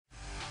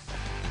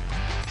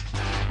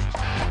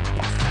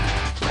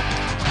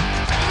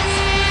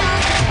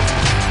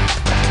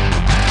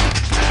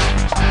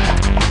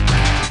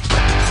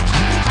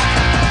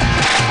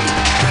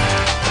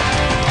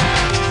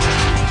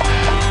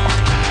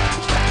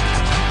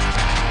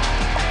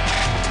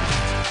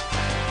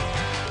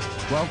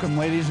Welcome,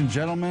 ladies and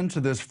gentlemen, to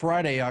this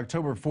Friday,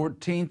 October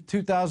 14th,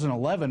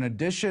 2011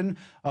 edition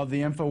of the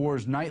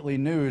InfoWars Nightly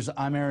News.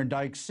 I'm Aaron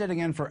Dyke, sitting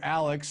in for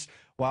Alex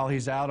while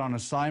he's out on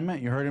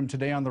assignment. You heard him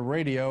today on the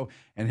radio,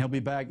 and he'll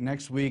be back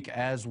next week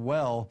as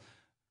well.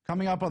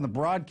 Coming up on the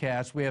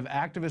broadcast, we have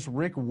activist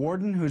Rick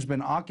Warden, who's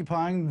been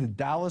occupying the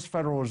Dallas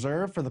Federal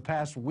Reserve for the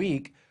past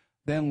week.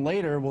 Then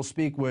later, we'll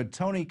speak with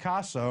Tony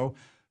Casso,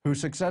 who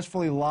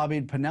successfully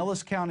lobbied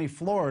Pinellas County,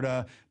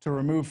 Florida, to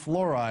remove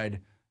fluoride.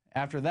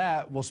 After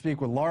that, we'll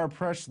speak with Laura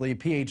Presley,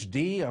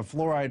 Ph.D. of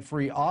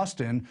Fluoride-Free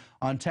Austin,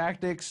 on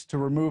tactics to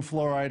remove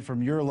fluoride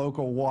from your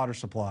local water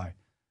supply.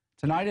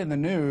 Tonight in the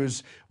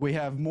news, we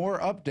have more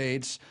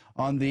updates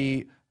on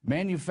the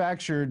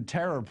manufactured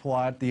terror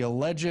plot, the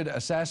alleged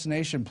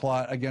assassination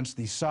plot against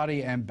the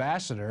Saudi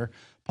ambassador.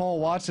 Paul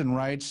Watson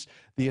writes,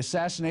 the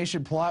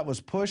assassination plot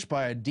was pushed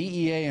by a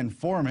DEA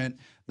informant.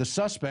 The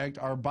suspect,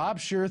 our Bob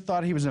Scheer,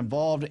 thought he was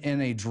involved in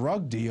a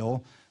drug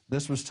deal.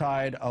 This was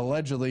tied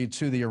allegedly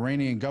to the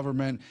Iranian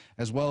government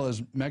as well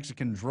as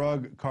Mexican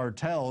drug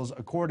cartels,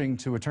 according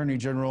to Attorney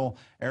General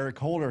Eric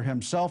Holder,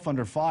 himself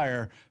under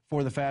fire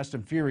for the Fast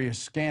and Furious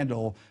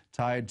scandal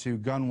tied to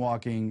gun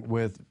walking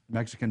with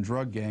Mexican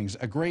drug gangs.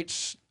 A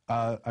great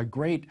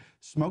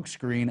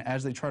smokescreen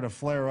as they try to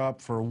flare up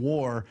for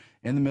war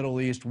in the Middle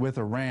East with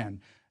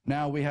Iran.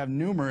 Now, we have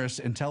numerous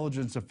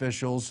intelligence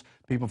officials,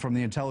 people from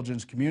the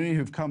intelligence community,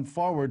 who've come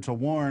forward to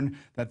warn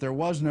that there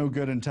was no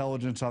good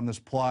intelligence on this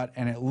plot,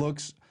 and it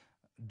looks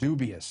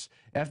dubious.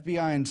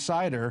 FBI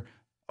insider,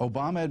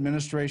 Obama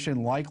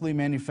administration likely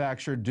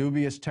manufactured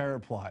dubious terror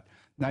plot.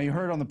 Now, you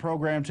heard on the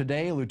program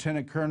today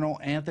Lieutenant Colonel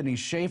Anthony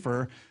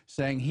Schaefer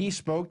saying he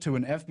spoke to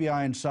an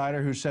FBI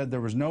insider who said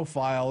there was no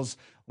files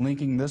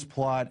linking this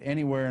plot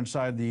anywhere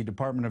inside the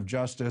Department of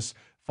Justice,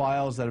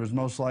 files that it was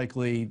most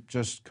likely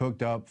just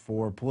cooked up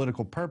for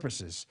political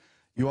purposes.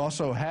 You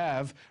also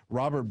have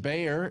Robert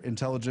Bayer,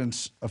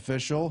 intelligence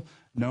official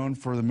known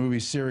for the movie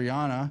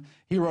Syriana.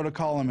 He wrote a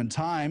column in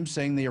Time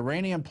saying the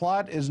Iranian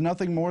plot is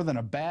nothing more than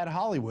a bad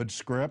Hollywood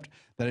script,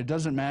 that it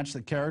doesn't match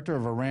the character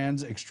of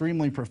Iran's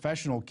extremely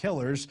professional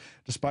killers,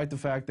 despite the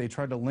fact they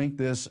tried to link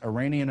this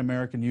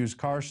Iranian-American used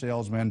car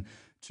salesman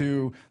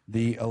to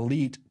the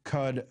elite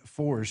Qud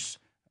force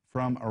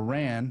from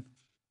Iran.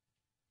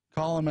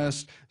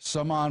 Columnist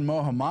Saman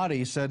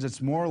Mohammadi says it's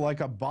more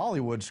like a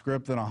Bollywood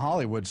script than a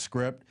Hollywood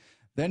script.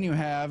 Then you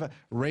have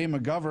Ray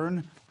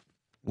McGovern,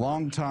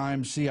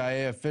 longtime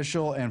CIA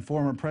official and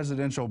former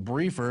presidential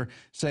briefer,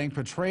 saying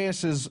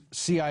Petraeus's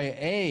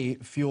CIA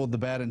fueled the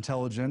bad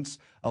intelligence,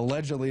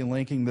 allegedly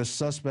linking the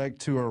suspect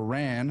to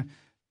Iran,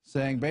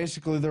 saying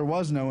basically there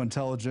was no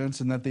intelligence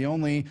and that the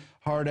only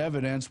hard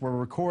evidence were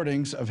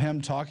recordings of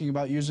him talking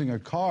about using a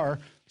car,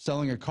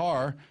 selling a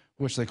car,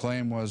 which they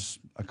claim was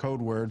a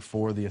code word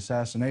for the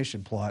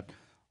assassination plot.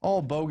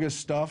 All bogus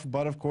stuff,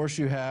 but of course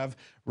you have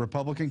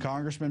Republican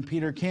Congressman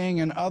Peter King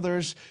and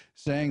others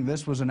saying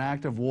this was an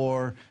act of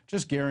war,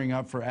 just gearing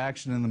up for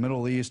action in the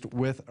Middle East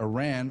with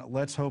Iran.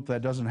 Let's hope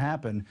that doesn't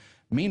happen.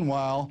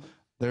 Meanwhile,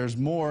 there's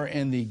more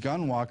in the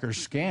gunwalker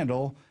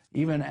scandal,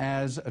 even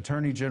as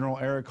Attorney General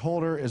Eric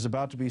Holder is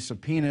about to be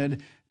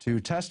subpoenaed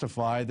to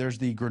testify. There's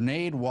the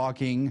grenade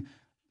walking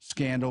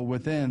scandal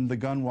within the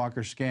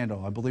gunwalker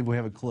scandal. I believe we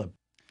have a clip.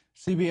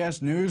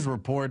 CBS News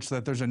reports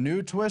that there's a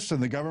new twist in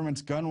the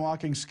government's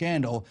gun-walking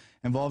scandal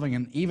involving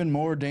an even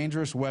more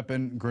dangerous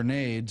weapon,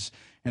 grenades.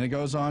 And it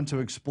goes on to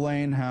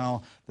explain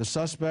how the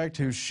suspect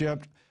who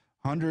shipped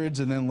hundreds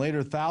and then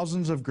later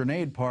thousands of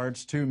grenade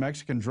parts to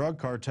Mexican drug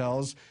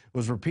cartels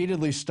was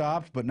repeatedly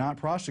stopped but not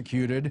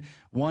prosecuted.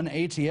 One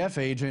ATF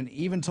agent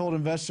even told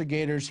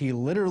investigators he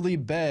literally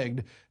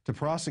begged to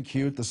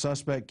prosecute the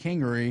suspect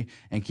Kingery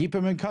and keep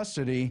him in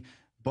custody,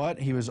 but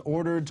he was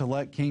ordered to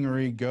let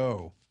Kingery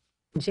go.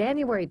 In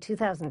January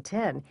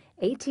 2010,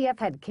 ATF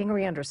had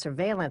Kingery under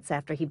surveillance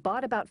after he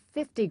bought about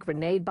 50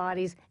 grenade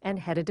bodies and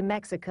headed to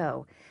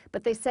Mexico.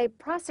 But they say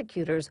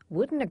prosecutors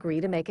wouldn't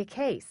agree to make a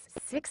case.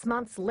 6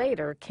 months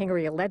later,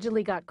 Kingery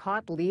allegedly got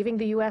caught leaving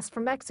the U.S.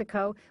 from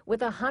Mexico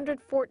with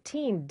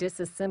 114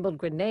 disassembled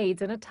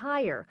grenades in a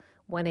tire.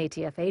 One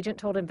ATF agent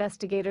told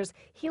investigators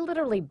he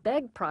literally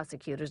begged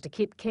prosecutors to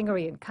keep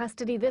Kingery in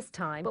custody this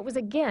time, but was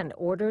again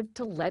ordered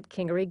to let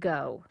Kingery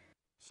go.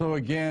 So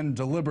again,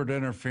 deliberate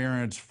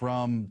interference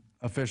from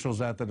officials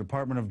at the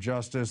Department of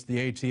Justice,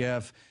 the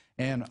ATF,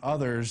 and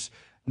others.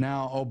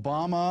 Now,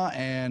 Obama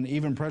and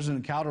even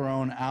President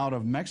Calderon out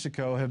of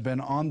Mexico have been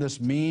on this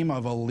meme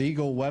of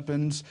illegal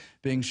weapons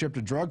being shipped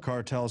to drug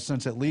cartels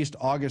since at least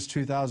August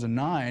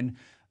 2009.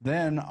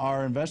 Then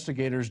our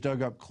investigators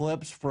dug up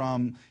clips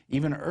from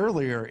even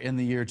earlier in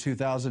the year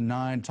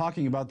 2009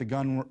 talking about the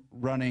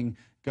gun-running,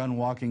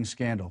 gun-walking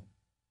scandal.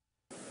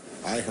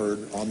 I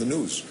heard on the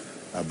news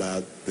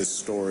about this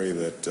story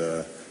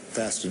that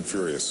Fast and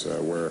Furious,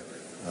 where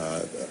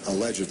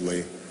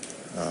allegedly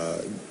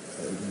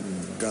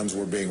guns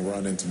were being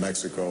run into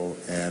Mexico,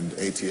 and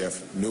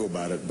ATF knew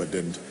about it but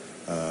didn't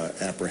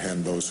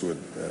apprehend those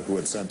who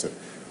had sent it.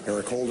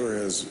 Eric Holder,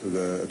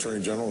 the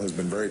Attorney General, has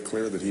been very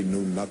clear that he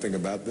knew nothing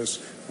about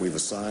this. We've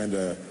assigned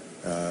a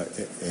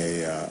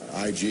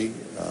IG,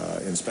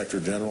 Inspector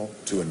General,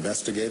 to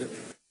investigate it.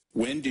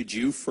 When did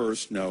you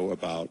first know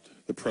about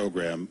the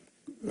program,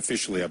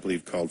 officially I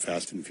believe called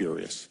Fast and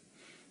Furious?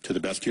 To the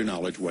best of your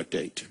knowledge, what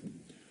date?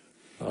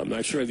 I'm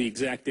not sure of the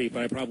exact date,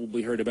 but I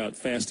probably heard about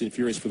Fast and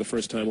Furious for the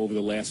first time over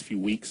the last few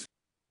weeks.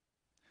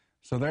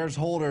 So there's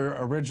Holder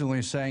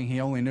originally saying he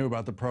only knew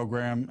about the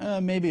program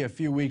maybe a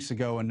few weeks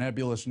ago, a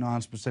nebulous,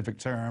 non-specific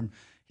term.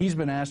 He's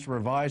been asked to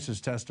revise his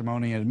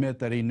testimony and admit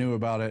that he knew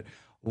about it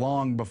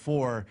long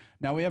before.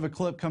 Now we have a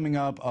clip coming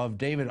up of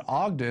David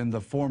Ogden,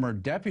 the former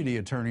Deputy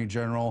Attorney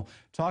General,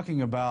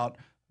 talking about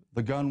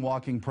the gun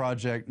walking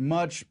project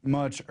much,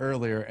 much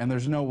earlier, and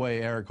there's no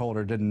way Eric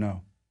Holder didn't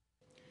know.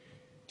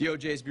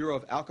 DOJ's Bureau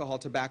of Alcohol,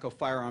 Tobacco,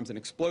 Firearms, and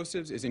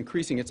Explosives is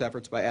increasing its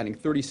efforts by adding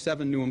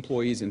 37 new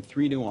employees in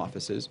 3 new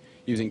offices,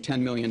 using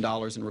 $10 million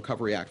in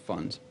Recovery Act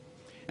funds,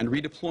 and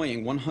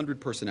redeploying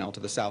 100 personnel to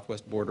the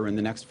southwest border in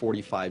the next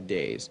 45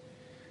 days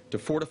to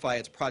fortify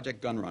its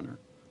Project Gunrunner,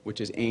 which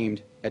is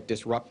aimed at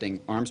disrupting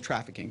arms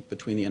trafficking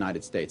between the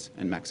United States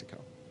and Mexico.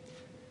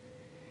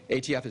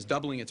 ATF is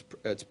doubling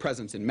its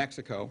presence in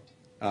Mexico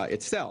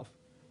itself,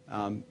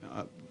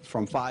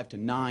 from 5 to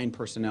 9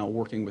 personnel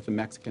working with the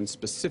Mexicans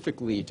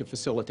specifically to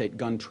facilitate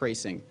gun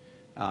tracing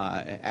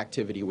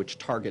activity, which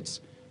targets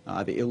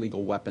the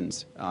illegal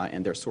weapons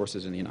and their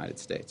sources in the United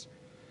States.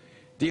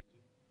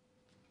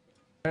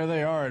 There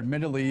they are,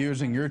 admittedly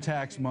using your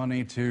tax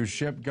money to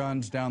ship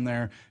guns down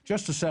there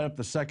just to set up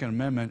the Second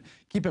Amendment.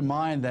 Keep in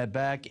mind that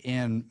back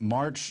in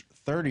March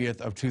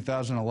 30th of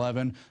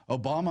 2011,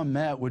 Obama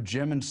met with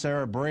Jim and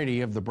Sarah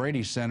Brady of the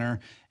Brady Center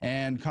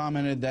and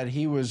commented that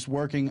he was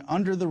working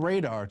under the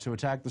radar to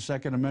attack the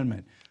Second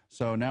Amendment.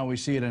 So now we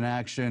see it in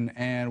action,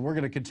 and we're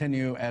going to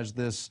continue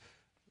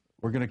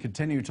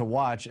to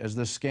watch as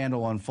this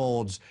scandal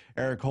unfolds.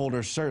 Eric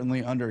Holder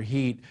certainly under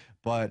heat,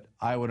 but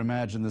I would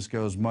imagine this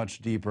goes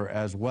much deeper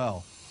as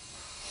well.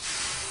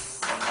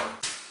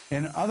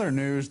 In other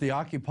news, the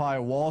Occupy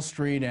Wall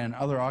Street and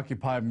other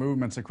Occupy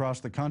movements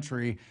across the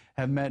country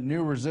have met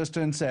new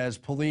resistance as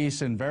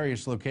police in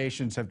various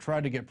locations have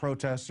tried to get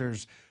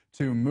protesters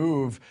to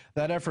move.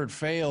 That effort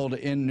failed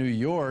in New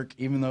York,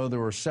 even though there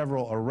were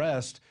several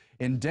arrests.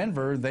 In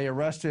Denver, they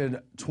arrested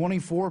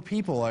 24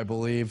 people, I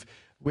believe.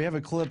 We have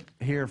a clip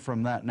here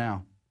from that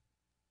now.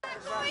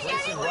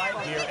 Racing right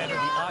here enter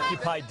the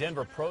Occupy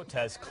Denver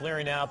protest,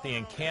 clearing out the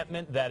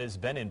encampment that has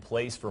been in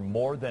place for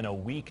more than a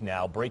week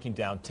now, breaking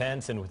down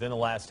tents, and within the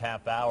last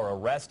half hour,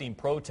 arresting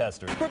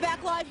protesters. We're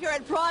back live here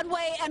at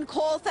Broadway and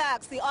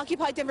Colfax, the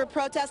Occupy Denver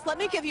protest. Let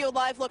me give you a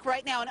live look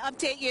right now and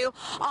update you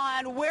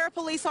on where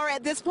police are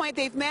at this point.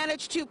 They've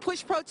managed to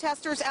push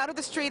protesters out of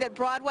the street at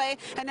Broadway,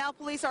 and now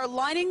police are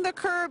lining the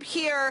curb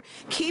here,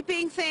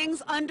 keeping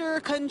things under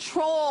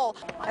control.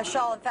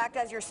 Ashal, in fact,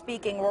 as you're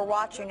speaking, we're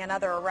watching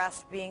another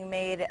arrest being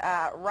made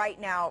right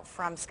now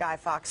from Sky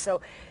Fox.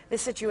 So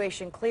this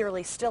situation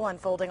clearly still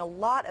unfolding, a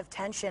lot of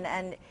tension,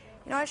 and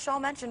as Shaw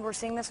mentioned, we're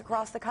seeing this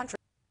across the country.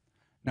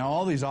 Now,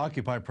 all these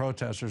Occupy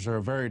protesters are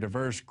a very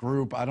diverse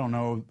group. I don't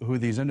know who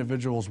these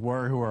individuals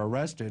were who were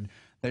arrested.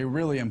 They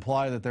really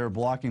imply that they were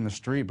blocking the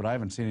street, but I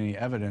haven't seen any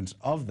evidence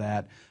of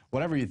that.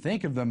 Whatever you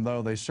think of them,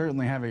 though, they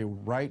certainly have a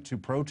right to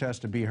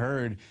protest, to be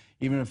heard,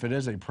 even if it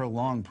is a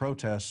prolonged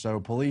protest. So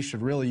police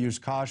should really use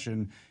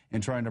caution in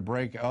trying to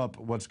break up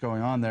what's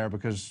going on there,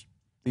 because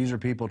these are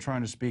people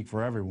trying to speak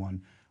for everyone,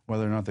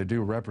 whether or not they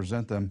do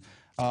represent them.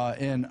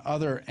 In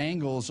other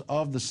angles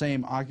of the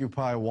same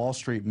Occupy Wall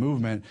Street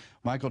movement,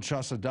 Michael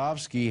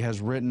Chossudovsky has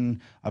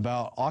written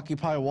about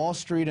Occupy Wall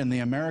Street and the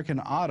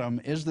American Autumn.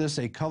 Is this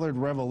a colored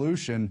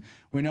revolution?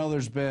 We know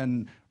there's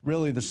been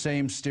really the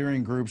same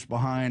steering groups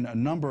behind a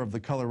number of the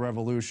color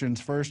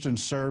revolutions, first in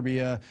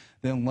Serbia,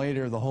 then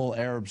later the whole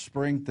Arab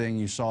Spring thing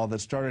you saw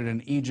that started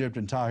in Egypt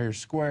and Tahrir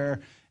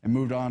Square and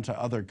moved on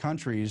to other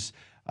countries.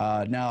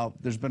 Now,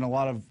 there's been a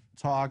lot of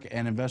talk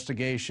and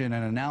investigation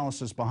and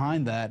analysis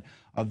behind that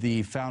of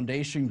the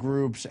foundation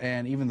groups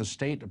and even the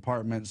State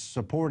Department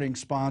supporting,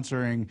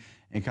 sponsoring,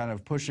 and kind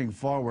of pushing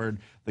forward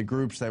the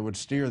groups that would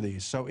steer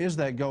these. So is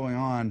that going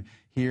on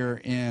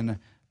here in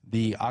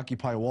the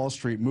Occupy Wall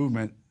Street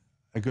movement?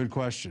 A good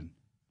question.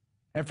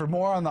 And for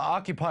more on the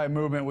Occupy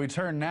movement, we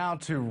turn now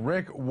to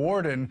Rick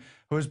Warden,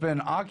 who has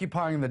been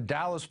occupying the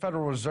Dallas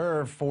Federal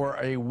Reserve for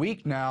a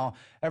week now,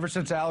 ever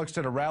since Alex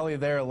did a rally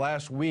there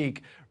last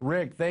week.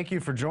 Rick, thank you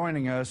for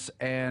joining us,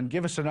 and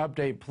give us an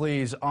update,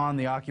 please, on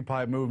the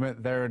Occupy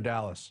movement there in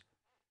Dallas.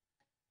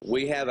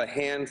 We have a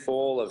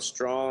handful of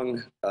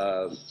strong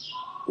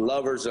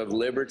lovers of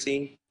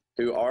liberty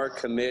who are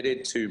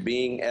committed to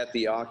being at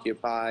the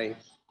Occupy,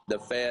 the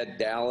Fed,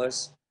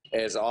 Dallas,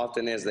 as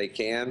often as they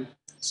can.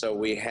 So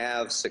we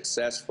have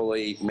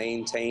successfully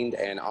maintained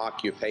an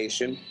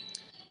occupation.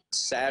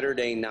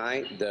 Saturday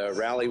night, the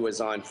rally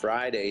was on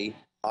Friday,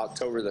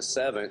 October the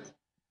 7th.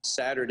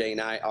 Saturday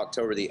night,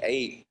 October the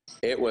 8th,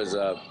 it was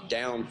a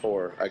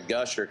downpour. A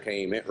gusher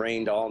came. It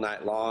rained all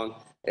night long.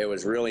 It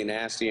was really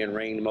nasty and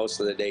rained most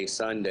of the day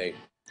Sunday.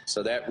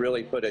 So that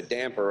really put a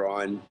damper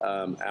on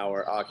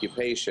our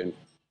occupation.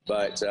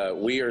 But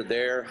we are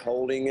there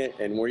holding it,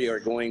 and we are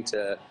going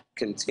to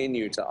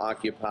continue to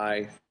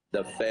occupy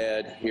the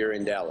Fed here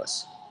in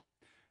Dallas.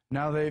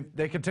 Now,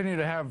 they continue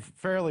to have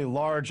fairly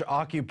large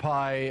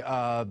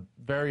Occupy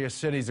various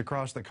cities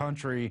across the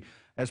country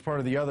as part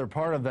of the other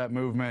part of that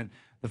movement.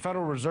 The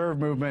Federal Reserve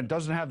movement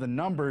doesn't have the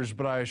numbers,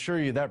 but I assure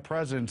you that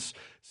presence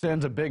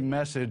sends a big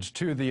message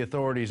to the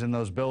authorities in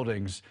those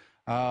buildings.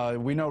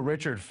 We know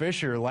Richard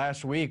Fisher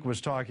last week was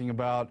talking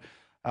about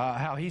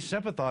how he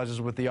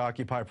sympathizes with the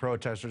Occupy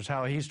protesters,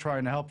 how he's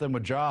trying to help them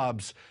with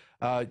jobs,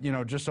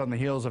 just on the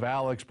heels of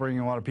Alex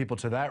bringing a lot of people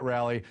to that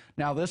rally.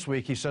 Now this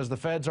week, he says the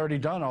Fed's already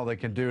done all they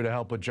can do to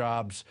help with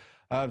jobs.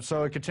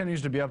 So it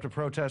continues to be up to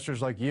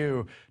protesters like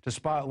you to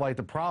spotlight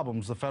the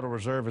problems the Federal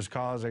Reserve is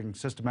causing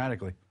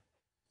systematically.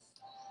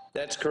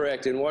 That's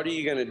correct. And what are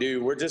you going to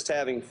do? We're just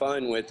having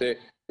fun with it.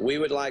 We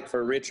would like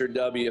for Richard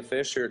W.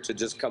 Fisher to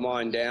just come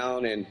on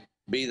down and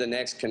be the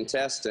next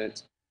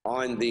contestant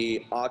on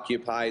the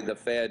Occupy the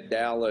Fed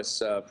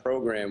Dallas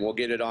program. We'll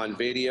get it on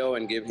video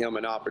and give him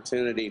an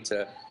opportunity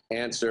to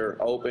answer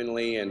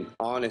openly and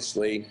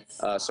honestly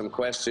some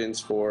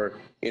questions for,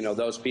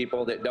 those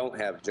people that don't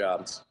have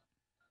jobs.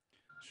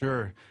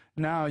 Sure.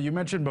 Now, you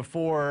mentioned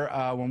before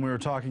when we were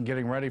talking,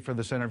 getting ready for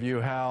this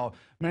interview, how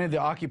many of the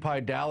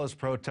Occupy Dallas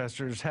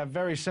protesters have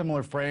very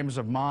similar frames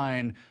of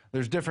mind.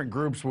 There's different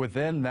groups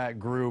within that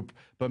group,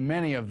 but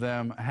many of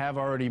them have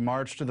already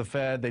marched to the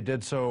Fed. They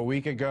did so a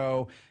week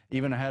ago,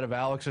 even ahead of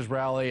Alex's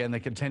rally, and they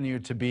continue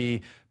to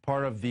be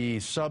part of the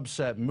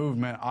subset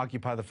movement,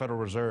 Occupy the Federal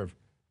Reserve.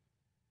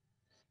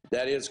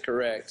 That is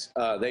correct.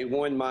 They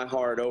won my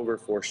heart over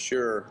for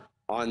sure.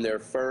 On their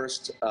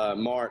first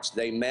march,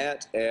 they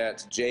met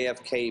at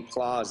JFK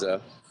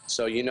Plaza.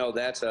 So,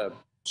 that's a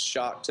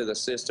shock to the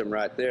system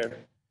right there.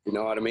 You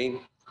know what I mean?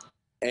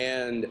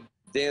 And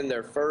then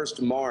their first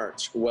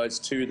march was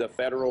to the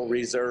Federal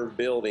Reserve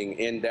building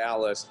in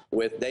Dallas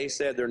they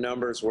said their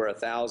numbers were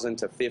 1,000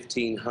 to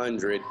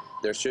 1,500.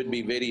 There should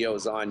be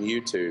videos on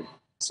YouTube.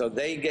 So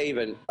they gave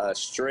a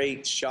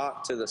straight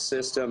shock to the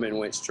system and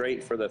went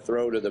straight for the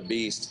throat of the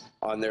beast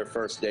on their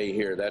first day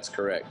here. That's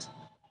correct.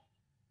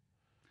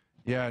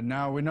 Yeah,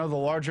 now we know the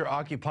larger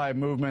Occupy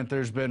movement,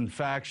 there's been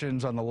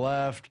factions on the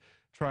left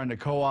trying to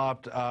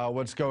co-opt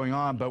what's going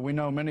on, but we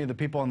know many of the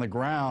people on the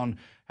ground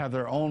have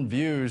their own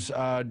views.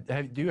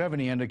 Do you have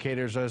any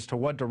indicators as to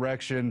what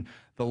direction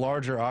the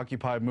larger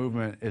Occupy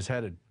movement is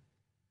headed?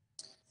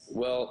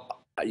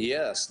 Well,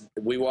 yes.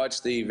 We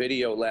watched the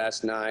video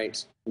last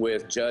night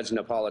with Judge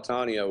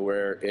Napolitano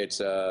where it's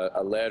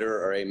a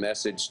letter or a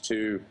message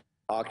to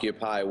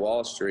Occupy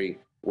Wall Street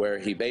where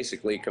he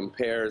basically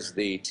compares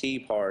the Tea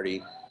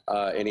Party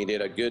and he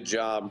did a good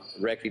job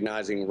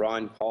recognizing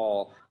Ron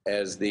Paul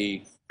as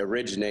the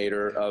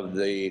originator of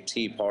the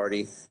Tea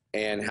Party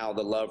and how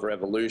the Love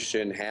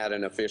Revolution had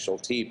an official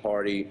Tea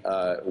Party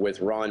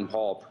with Ron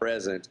Paul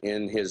present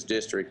in his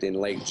district in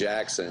Lake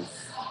Jackson.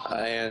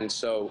 And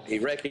so he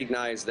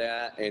recognized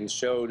that and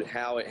showed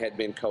how it had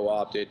been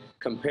co-opted,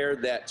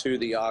 compared that to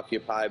the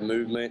Occupy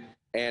movement,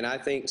 and I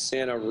think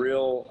sent a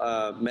real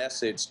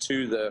message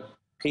to the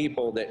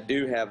people that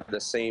do have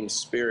the same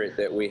spirit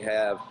that we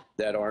have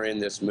that are in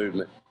this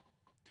movement.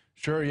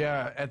 Sure,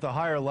 yeah. At the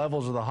higher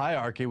levels of the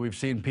hierarchy, we've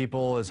seen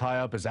people as high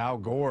up as Al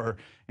Gore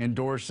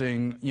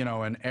endorsing,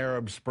 an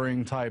Arab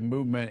Spring type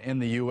movement in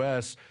the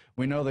U.S.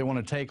 We know they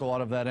want to take a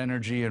lot of that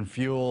energy and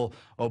fuel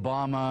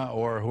Obama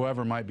or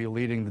whoever might be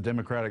leading the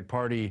Democratic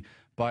Party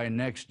by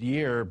next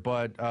year,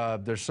 but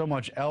there's so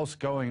much else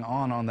going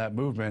on that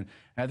movement.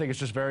 And I think it's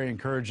just very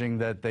encouraging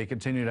that they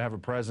continue to have a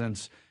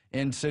presence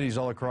in cities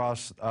all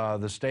across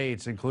the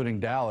states,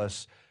 including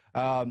Dallas.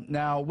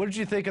 Now, what did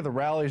you think of the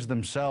rallies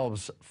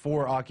themselves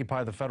for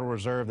Occupy the Federal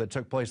Reserve that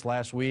took place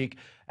last week?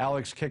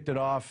 Alex kicked it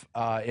off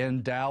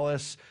in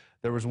Dallas.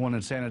 There was one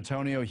in San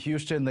Antonio,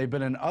 Houston. They've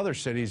been in other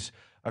cities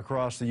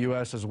across the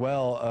U.S. as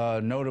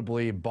well,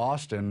 notably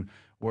Boston,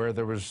 where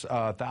there was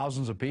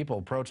thousands of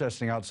people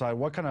protesting outside.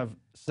 What kind of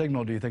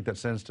signal do you think that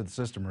sends to the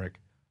system, Rick?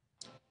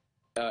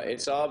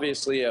 It's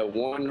obviously a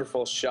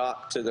wonderful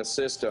shock to the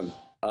system.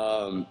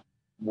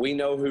 We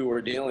know who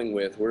we're dealing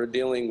with. We're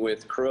dealing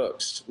with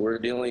crooks. We're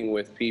dealing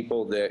with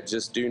people that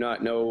just do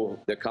not know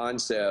the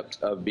concept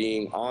of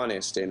being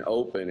honest and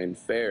open and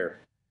fair.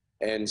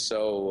 And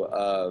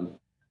so,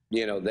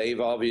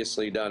 they've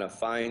obviously done a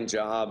fine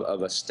job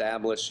of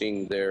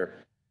establishing their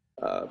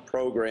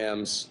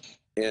programs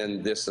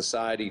in this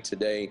society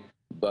today.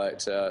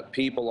 But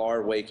people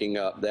are waking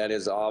up. That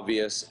is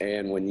obvious.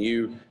 And when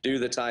you do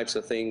the types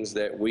of things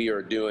that we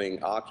are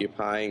doing,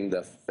 occupying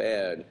the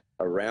Fed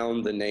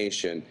around the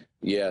nation,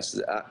 yes,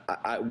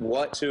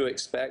 what to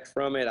expect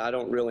from it, I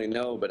don't really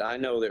know. But I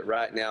know that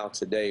right now,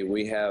 today,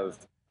 we have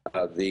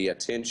the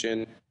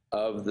attention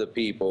of the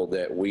people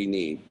that we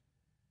need.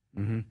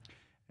 Mm-hmm.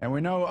 And we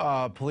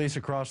know police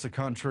across the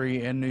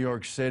country, in New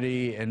York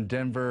City and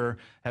Denver,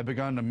 have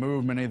begun to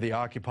move many of the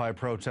Occupy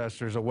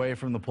protesters away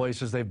from the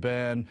places they've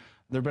been.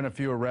 There have been a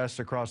few arrests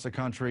across the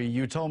country.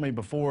 You told me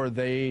before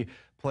they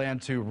plan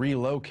to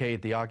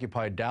relocate the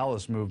Occupy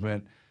Dallas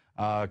movement.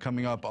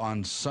 coming up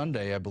on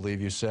Sunday, I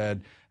believe you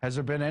said. Has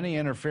there been any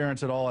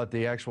interference at all at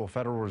the actual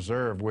Federal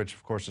Reserve, which,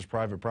 of course, is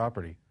private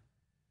property?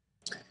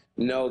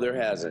 No, there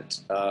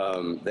hasn't.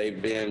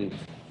 They've been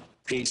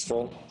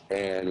peaceful,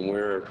 and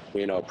we're,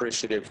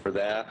 appreciative for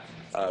that.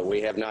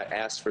 We have not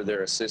asked for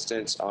their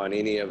assistance on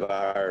any of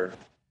our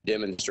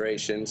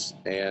demonstrations,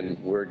 and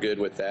we're good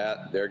with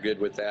that. They're good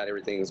with that.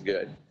 Everything's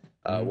good.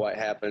 What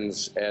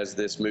happens as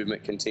this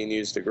movement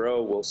continues to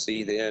grow, we'll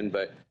see then,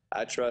 but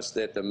I trust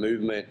that the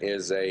movement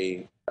is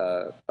a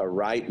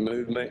right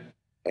movement,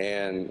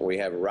 and we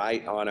have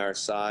right on our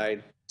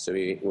side. So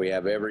we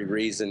have every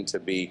reason to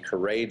be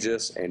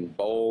courageous and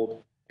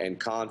bold and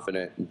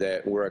confident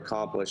that we're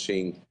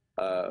accomplishing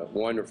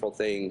wonderful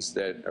things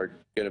that are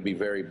going to be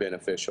very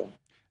beneficial.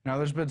 Now,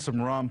 there's been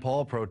some Ron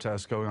Paul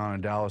protests going on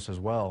in Dallas as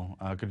well.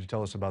 Could you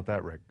tell us about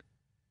that, Rick?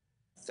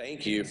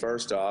 Thank you,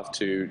 first off,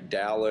 to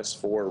Dallas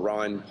for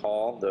Ron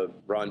Paul, the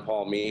Ron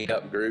Paul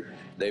Meetup group.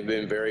 They've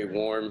been very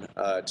warm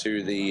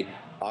to the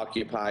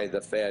Occupy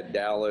the Fed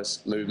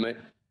Dallas movement.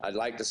 I'd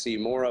like to see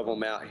more of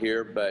them out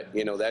here, but,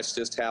 that's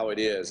just how it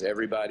is.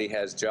 Everybody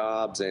has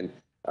jobs and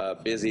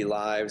busy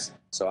lives,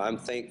 so I'm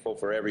thankful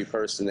for every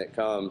person that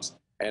comes.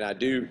 And I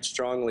do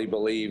strongly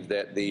believe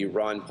that the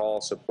Ron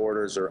Paul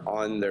supporters are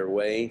on their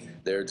way.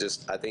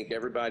 I think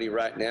everybody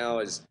right now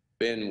has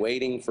been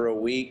waiting for a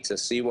week to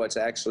see what's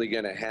actually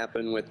going to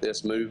happen with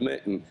this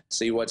movement and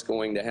see what's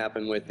going to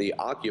happen with the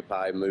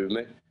Occupy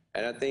movement.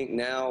 And I think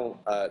now,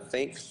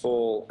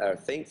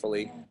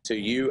 thankfully, to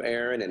you,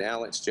 Aaron, and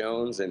Alex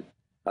Jones, and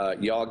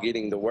y'all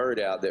getting the word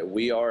out that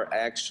we are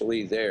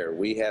actually there.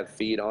 We have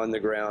feet on the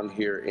ground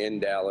here in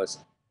Dallas.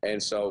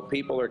 And so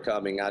people are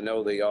coming. I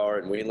know they are,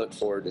 and we look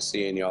forward to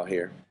seeing y'all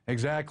here.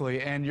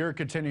 Exactly, and your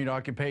continued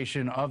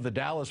occupation of the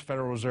Dallas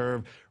Federal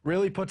Reserve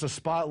really puts a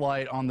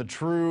spotlight on the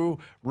true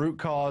root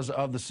cause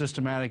of the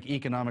systematic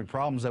economic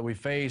problems that we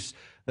face,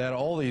 that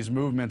all these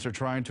movements are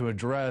trying to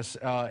address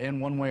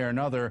in one way or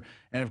another.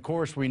 And of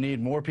course, we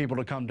need more people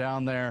to come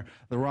down there.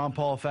 The Ron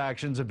Paul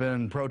factions have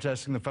been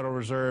protesting the Federal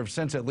Reserve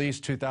since at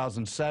least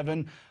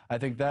 2007. I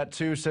think that,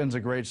 too, sends a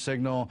great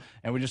signal,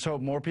 and we just hope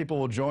more people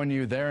will join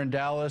you there in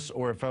Dallas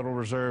or at Federal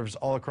Reserves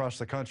all across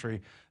the country.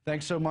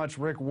 Thanks so much,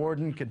 Rick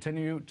Warden.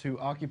 Continue to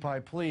occupy,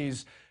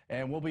 please,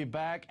 and we'll be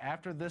back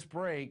after this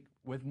break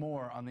with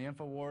more on the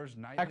InfoWars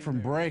Night. Back from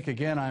break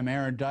again, I'm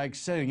Aaron Dyke,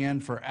 sitting in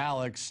for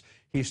Alex.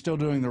 He's still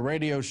doing the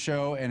radio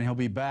show, and he'll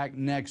be back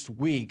next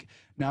week.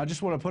 Now, I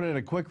just want to put in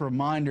a quick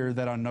reminder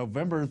that on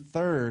November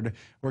 3rd,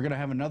 we're going to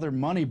have another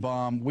money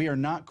bomb. We are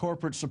not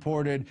corporate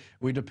supported.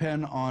 We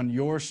depend on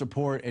your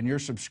support and your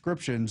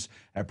subscriptions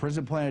at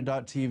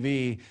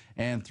prisonplanet.tv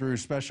and through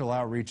special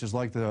outreaches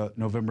like the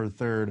November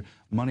 3rd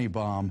money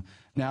bomb.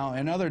 Now,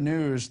 in other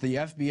news, the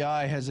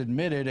FBI has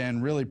admitted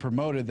and really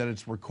promoted that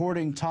it's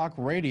recording talk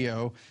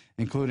radio,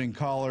 including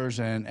callers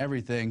and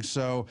everything.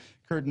 So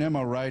Kurt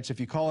Nimmo writes, if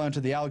you call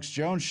into the Alex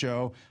Jones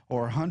Show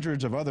or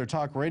hundreds of other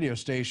talk radio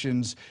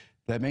stations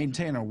that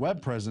maintain a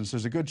web presence,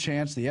 there's a good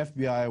chance the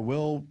FBI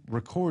will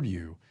record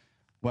you.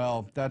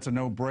 Well, that's a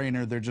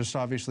no-brainer. They're just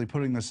obviously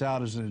putting this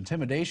out as an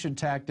intimidation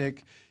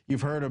tactic.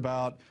 You've heard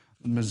about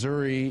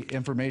Missouri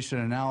Information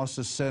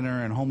Analysis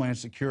Center and Homeland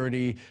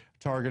Security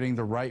targeting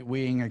the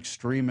right-wing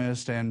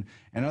extremists and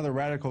other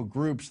radical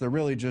groups. They're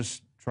really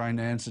just trying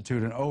to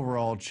institute an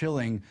overall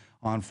chilling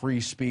on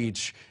free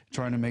speech,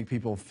 trying to make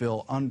people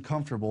feel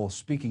uncomfortable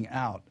speaking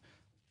out.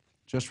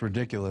 Just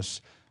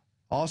ridiculous.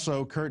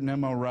 Also, Kurt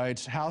Nimmo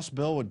writes, House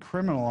bill would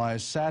criminalize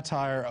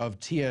satire of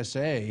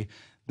TSA.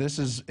 This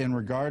is in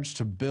regards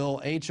to Bill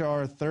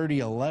H.R.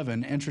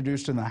 3011,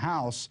 introduced in the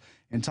House,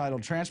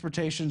 entitled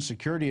Transportation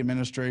Security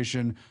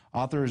Administration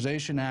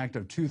Authorization Act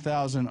of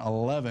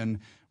 2011,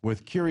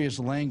 with curious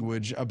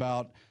language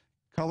about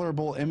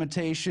colorable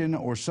imitation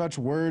or such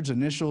words,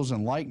 initials,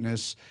 and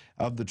likeness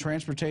of the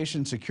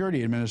Transportation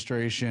Security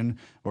Administration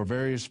or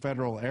various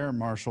federal air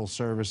marshal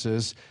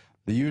services,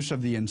 the use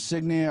of the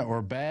insignia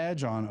or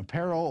badge on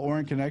apparel or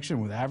in connection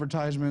with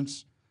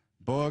advertisements,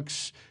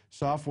 books,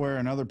 software,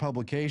 and other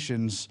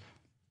publications.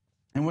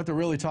 And what they're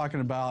really talking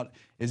about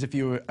is if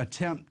you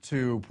attempt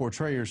to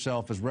portray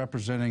yourself as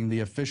representing the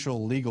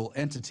official legal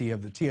entity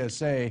of the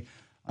TSA,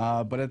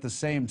 but at the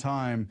same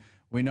time,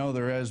 we know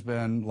there has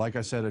been, like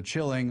I said, a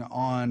chilling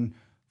on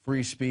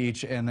free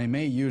speech, and they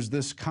may use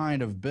this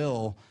kind of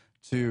bill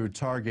to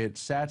target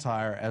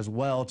satire as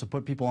well, to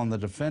put people on the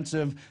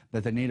defensive,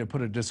 that they need to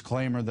put a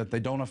disclaimer that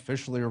they don't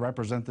officially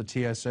represent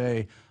the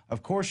TSA.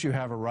 Of course you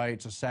have a right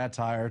to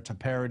satire, to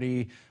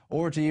parody,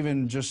 or to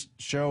even just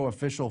show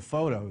official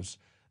photos.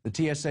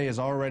 The TSA has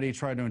already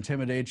tried to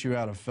intimidate you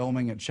out of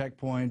filming at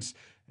checkpoints,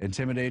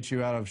 intimidate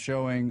you out of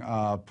showing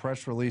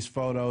press release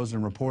photos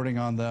and reporting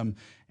on them,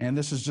 and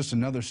this is just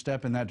another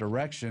step in that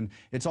direction.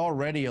 It's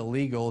already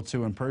illegal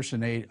to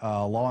impersonate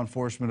a law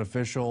enforcement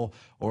official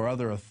or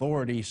other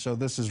authority, so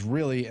this is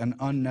really an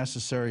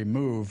unnecessary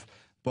move,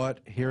 but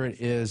here it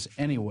is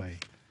anyway.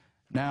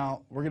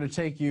 Now, we're going to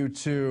take you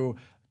to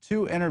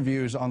 2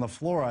 interviews on the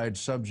fluoride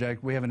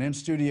subject. We have an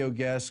in-studio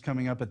guest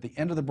coming up at the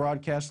end of the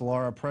broadcast,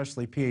 Laura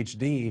Presley,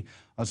 Ph.D.,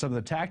 on some of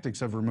the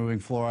tactics of removing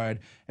fluoride.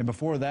 And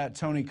before that,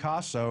 Tony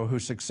Casso, who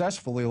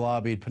successfully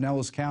lobbied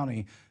Pinellas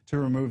County to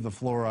remove the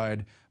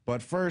fluoride.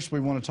 But first, we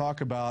want to talk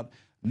about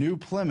New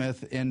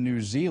Plymouth in New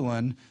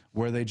Zealand,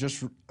 where they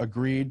just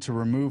agreed to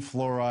remove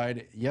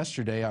fluoride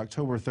yesterday,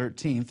 October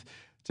 13th.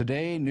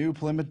 Today, New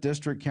Plymouth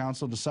District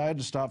Council decided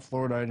to stop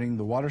fluoridating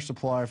the water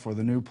supply for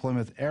the New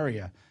Plymouth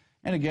area.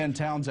 And again,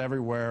 towns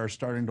everywhere are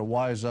starting to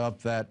wise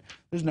up that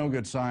there's no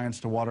good science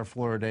to water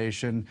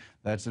fluoridation.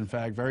 That's in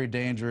fact very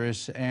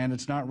dangerous, and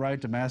it's not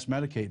right to mass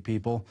medicate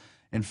people.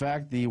 In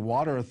fact, the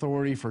Water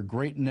Authority for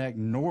Great Neck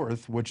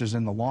North, which is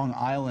in the Long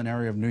Island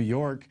area of New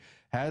York,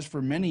 has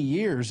for many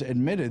years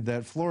admitted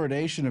that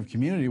fluoridation of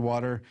community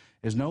water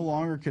is no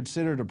longer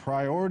considered a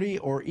priority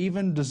or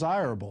even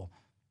desirable,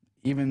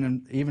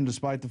 even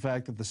despite the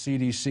fact that the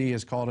CDC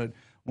has called it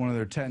one of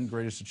their 10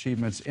 greatest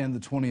achievements in the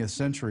 20th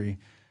century.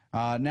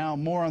 Now,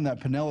 more on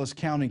that Pinellas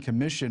County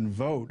Commission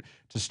vote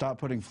to stop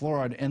putting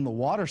fluoride in the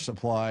water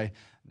supply.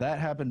 That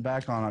happened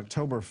back on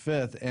October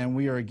 5th, and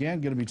we are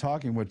again going to be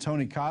talking with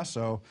Tony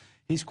Casso.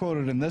 He's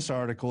quoted in this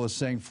article as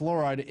saying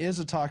fluoride is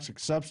a toxic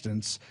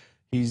substance.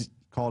 He's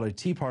called a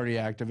Tea Party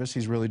activist.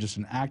 He's really just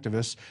an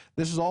activist.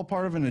 This is all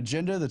part of an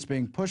agenda that's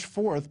being pushed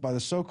forth by the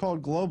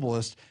so-called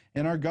globalists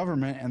in our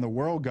government and the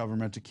world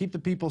government to keep the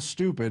people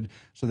stupid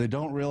so they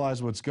don't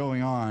realize what's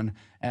going on,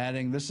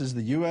 adding, this is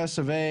the U.S.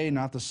 of A.,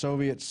 not the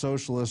Soviet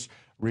Socialist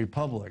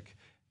Republic.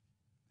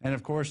 And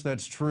of course,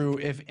 that's true.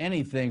 If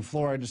anything,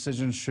 fluoride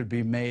decisions should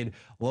be made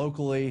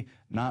locally,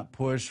 not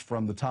pushed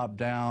from the top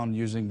down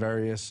using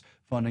various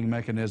funding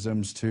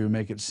mechanisms to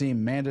make it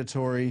seem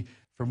mandatory.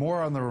 For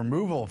more on the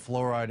removal of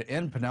fluoride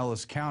in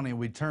Pinellas County,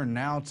 we turn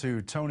now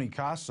to Tony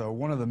Casso,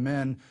 one of the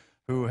men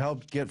who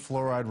helped get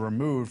fluoride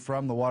removed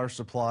from the water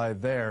supply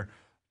there.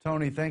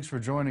 Tony, thanks for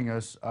joining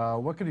us.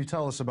 What can you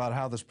tell us about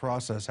how this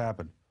process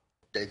happened?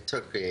 They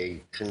took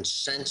a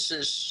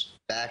consensus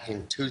back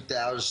in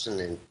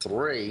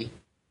 2003,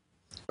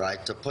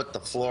 right, to put the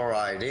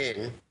fluoride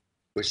in,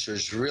 which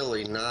was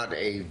really not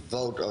a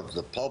vote of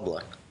the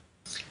public.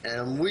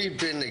 And we've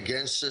been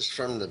against this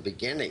from the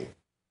beginning.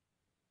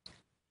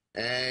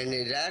 And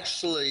it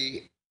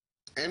actually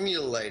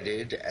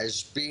emulated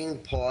as being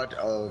part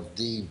of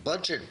the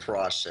budget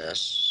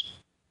process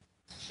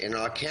in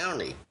our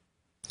county.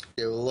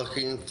 They were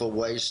looking for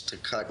ways to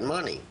cut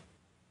money,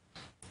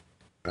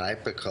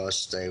 right,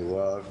 because they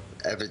were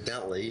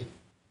evidently,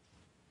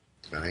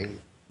 right,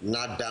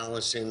 not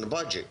balancing the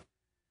budget.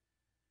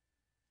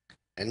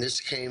 And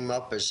this came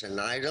up as an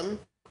item,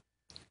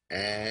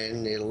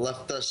 and it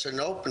left us an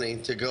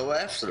opening to go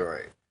after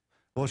it.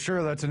 Well,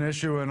 sure, that's an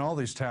issue in all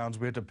these towns.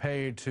 We have to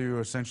pay to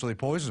essentially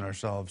poison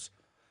ourselves.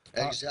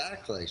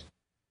 Exactly.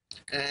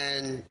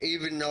 And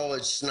even though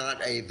it's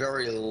not a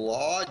very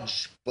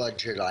large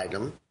budget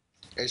item,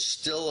 it's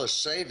still a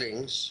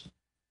savings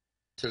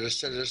to the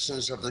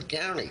citizens of the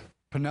county.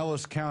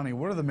 Pinellas County,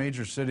 what are the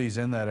major cities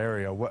in that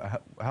area?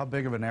 How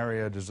big of an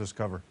area does this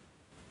cover?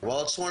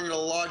 Well, it's one of the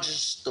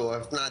largest, or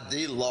if not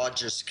the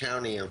largest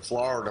county in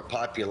Florida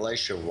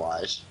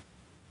population-wise.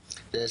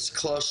 There's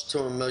close to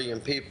 1 million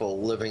people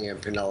living in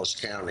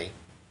Pinellas County,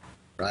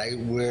 right?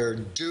 We're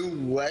due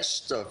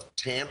west of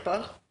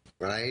Tampa,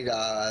 right?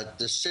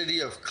 The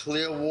city of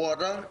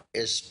Clearwater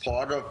is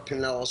part of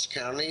Pinellas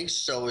County,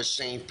 so is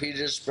St.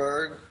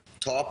 Petersburg,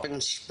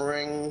 Tarpon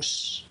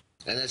Springs,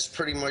 and it's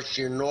pretty much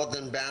your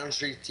northern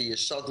boundary to your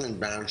southern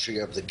boundary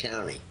of the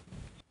county,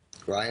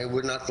 right?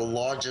 We're not the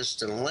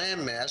largest in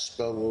landmass,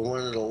 but we're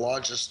one of the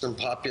largest in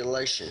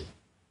population.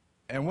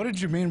 And what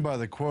did you mean by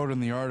the quote in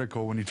the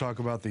article when you talk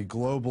about the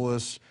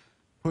globalists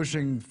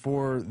pushing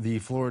for the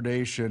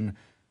fluoridation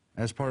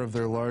as part of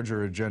their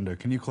larger agenda?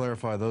 Can you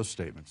clarify those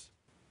statements?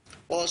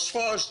 Well, as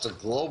far as the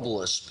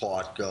globalist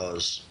part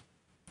goes,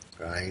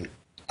 right,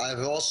 I've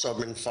also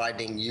been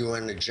fighting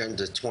UN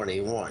Agenda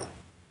 21.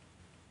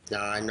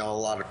 Now, I know a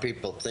lot of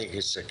people think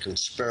it's a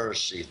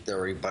conspiracy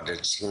theory, but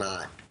it's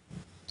not.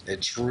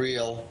 It's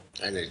real,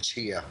 and it's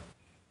here.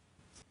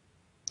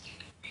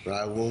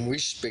 Right? When we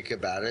speak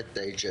about it,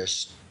 they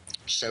just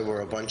say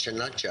we're a bunch of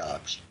nut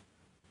jobs,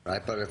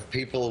 right? But if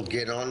people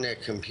get on their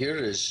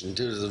computers and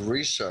do the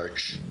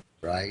research,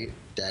 right,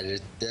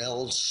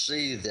 they'll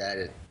see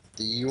that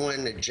the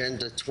UN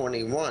Agenda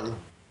 21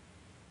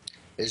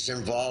 is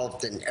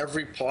involved in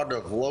every part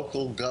of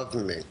local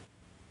government,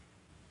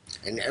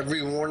 and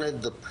every one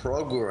of the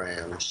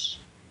programs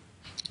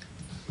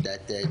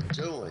that they're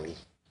doing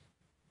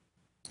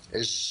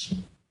is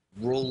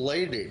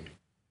related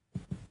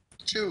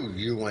to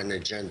UN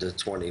Agenda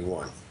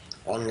 21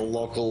 on the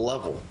local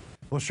level.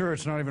 Well, sure,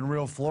 it's not even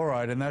real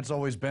fluoride, and that's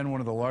always been one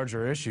of the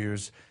larger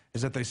issues,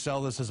 is that they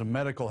sell this as a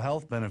medical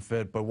health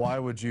benefit, but why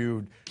would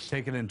you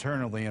take it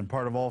internally and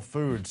part of all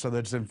food, so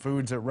that's in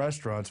foods at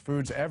restaurants,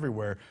 foods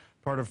everywhere,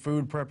 part of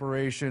food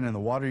preparation and the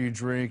water you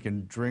drink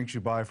and drinks you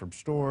buy from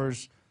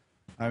stores?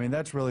 I mean,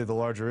 that's really the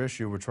larger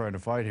issue we're trying to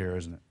fight here,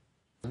 isn't it?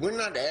 We're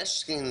not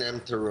asking them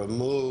to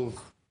remove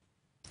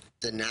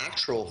the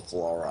natural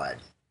fluoride.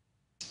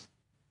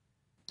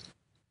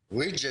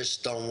 We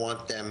just don't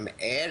want them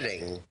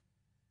adding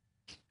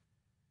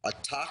a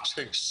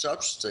toxic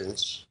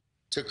substance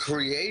to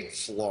create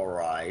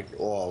fluoride,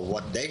 or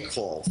what they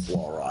call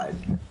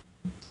fluoride,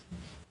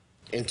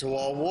 into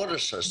our water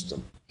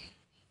system.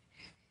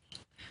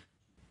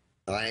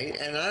 Right?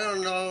 And I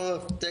don't know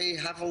if they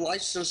have a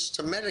license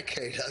to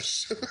medicate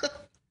us.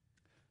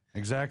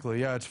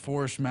 Exactly. Yeah, it's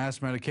forced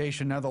mass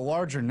medication. Now, the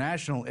larger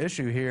national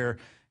issue here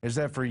is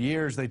that for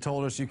years they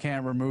told us you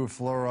can't remove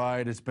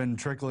fluoride. It's been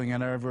trickling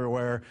in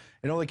everywhere.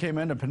 It only came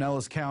into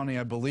Pinellas County,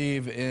 I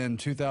believe, in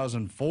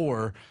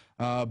 2004.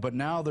 But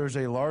now there's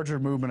a larger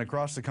movement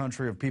across the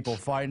country of people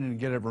fighting to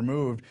get it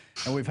removed.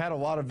 And we've had a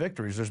lot of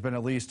victories. There's been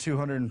at least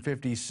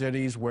 250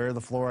 cities where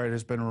the fluoride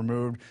has been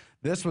removed.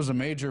 This was a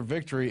major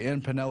victory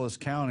in Pinellas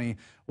County.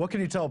 What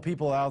can you tell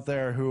people out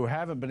there who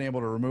haven't been able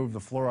to remove the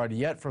fluoride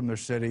yet from their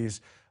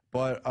cities,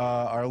 but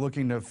are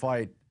looking to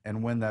fight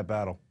and win that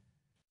battle?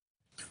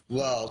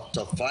 Well,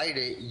 to fight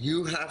it,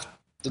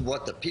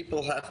 what the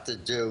people have to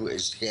do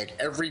is get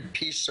every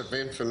piece of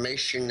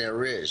information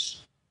there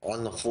is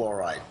on the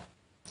fluoride.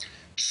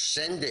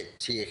 Send it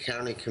to your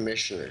county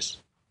commissioners.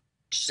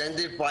 Send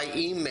it by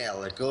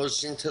email. It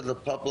goes into the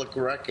public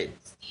record.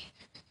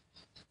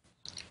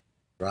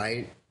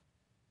 Right?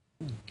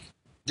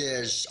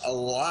 There's a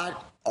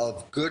lot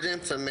of good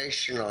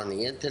information on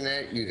the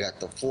internet. You got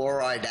the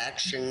Fluoride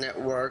Action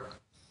Network.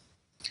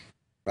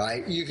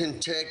 Right? You can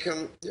take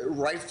them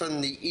right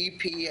from the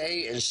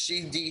EPA and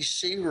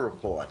CDC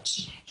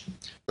reports.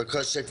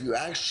 Because if you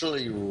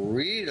actually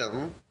read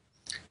them,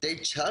 they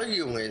tell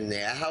you in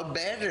there how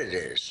bad it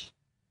is.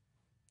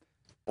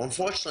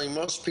 Unfortunately,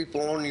 most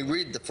people only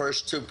read the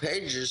first 2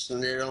 pages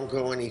and they don't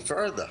go any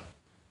further.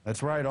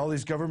 That's right. All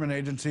these government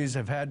agencies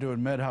have had to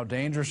admit how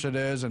dangerous it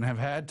is and have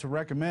had to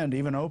recommend,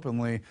 even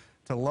openly,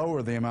 to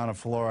lower the amount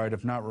of fluoride,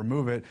 if not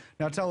remove it.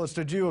 Now tell us,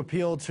 did you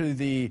appeal to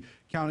the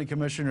county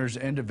commissioners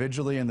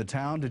individually in the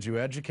town? Did you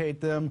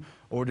educate them,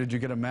 or did you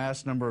get a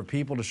mass number of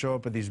people to show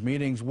up at these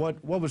meetings?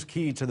 What was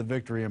key to the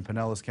victory in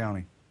Pinellas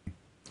County?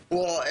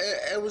 Well,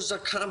 it was a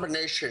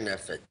combination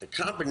effort. The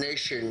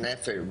combination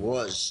effort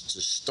was to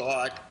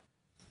start,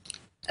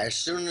 as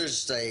soon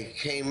as they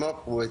came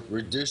up with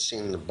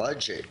reducing the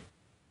budget,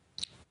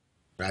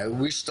 right,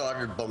 we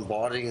started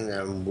bombarding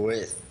them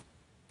with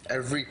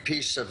every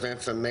piece of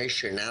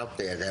information out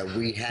there that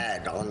we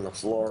had on the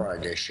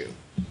fluoride issue.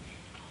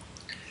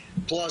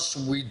 Plus,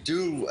 we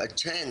do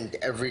attend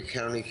every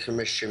county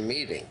commission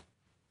meeting,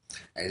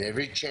 and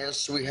every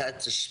chance we had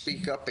to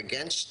speak up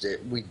against it,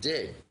 we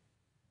did,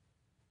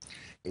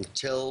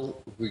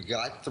 until we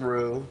got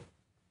through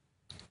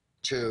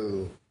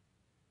to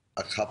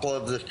a couple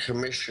of the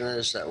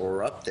commissioners that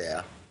were up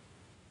there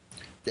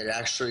that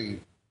actually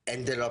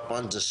ended up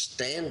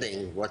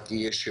understanding what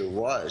the issue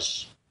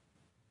was,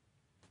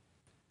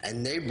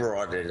 and they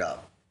brought it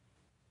up.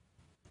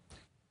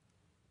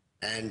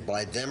 And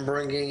by them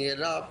bringing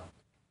it up,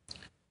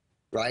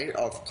 right,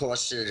 of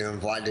course it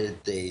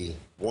invited the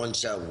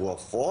ones that were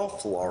for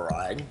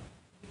fluoride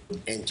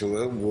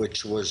into it,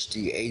 which was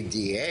the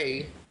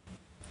ADA.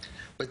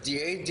 But the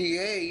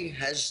ADA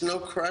has no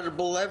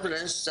credible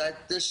evidence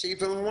that this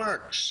even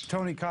works.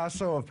 Tony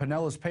Casso of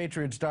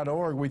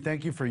PinellasPatriots.org, we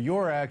thank you for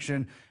your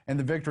action and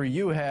the victory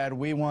you had.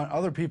 We want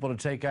other people to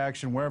take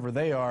action wherever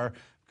they are,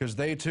 because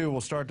they too will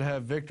start to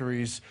have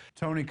victories.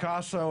 Tony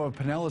Casso of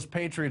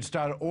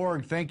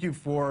PinellasPatriots.org, thank you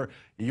for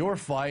your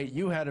fight.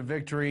 You had a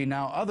victory.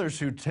 Now others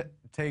who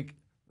take...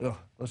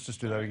 let's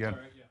just do that again.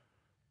 Right, yeah.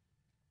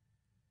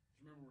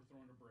 Remember, we're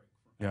throwing a break.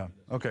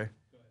 Yeah, okay.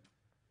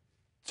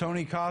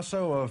 Tony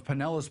Casso of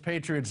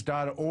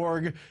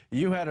PinellasPatriots.org,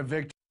 you had a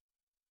victory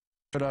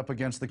up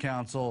against the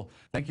council.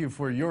 Thank you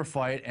for your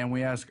fight, and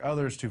we ask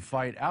others to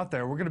fight out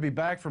there. We're going to be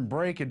back from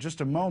break in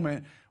just a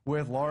moment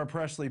with Laura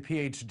Presley,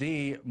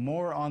 Ph.D.,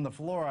 more on the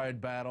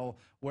fluoride battle,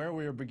 where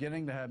we are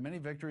beginning to have many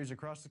victories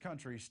across the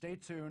country. Stay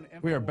tuned.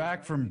 We are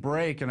back from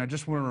break, and I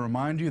just want to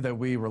remind you that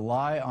we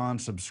rely on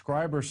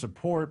subscriber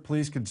support.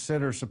 Please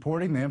consider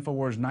supporting the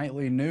InfoWars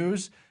Nightly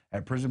News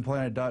at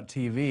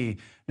prisonplanet.tv.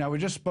 Now, we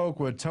just spoke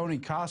with Tony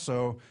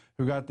Casso,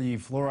 who got the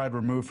fluoride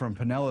removed from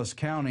Pinellas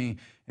County,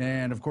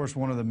 and of course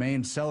one of the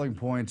main selling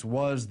points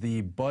was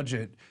the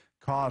budget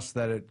cost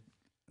that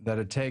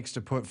it takes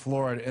to put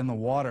fluoride in the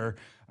water.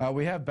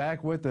 We have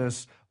back with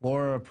us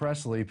Laura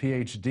Presley,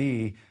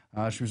 Ph.D.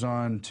 She was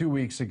on 2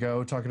 weeks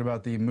ago talking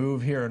about the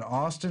move here in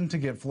Austin to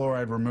get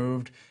fluoride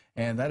removed,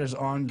 and that is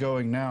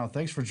ongoing now.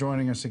 Thanks for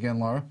joining us again,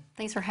 Laura.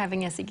 Thanks for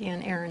having us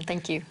again, Aaron.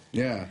 Thank you.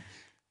 Yeah.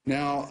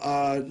 Now,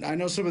 I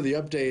know some of the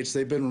updates.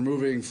 They've been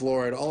removing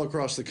fluoride all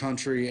across the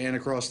country and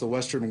across the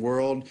Western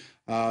world.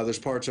 There's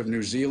parts of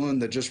New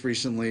Zealand that just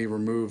recently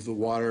removed the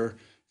water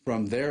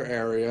from their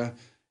area.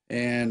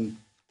 And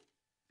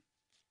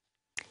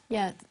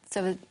yeah,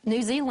 so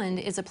New Zealand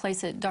is a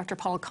place that Dr.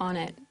 Paul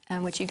Connett,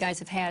 which you guys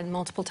have had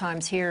multiple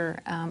times here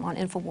on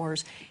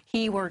InfoWars,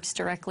 he works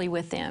directly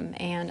with them,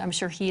 and I'm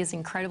sure he is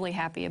incredibly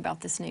happy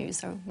about this news.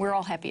 So we're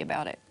all happy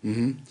about it.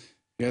 Mm-hmm.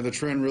 Yeah, the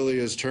trend really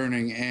is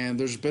turning, and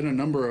there's been a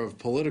number of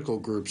political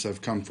groups that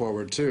have come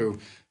forward, too.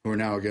 who are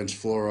now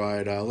against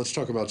fluoride. Let's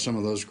talk about some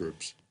of those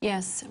groups.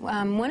 Yes.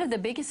 One of the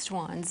biggest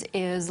ones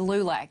is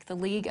LULAC, the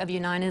League of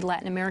United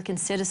Latin American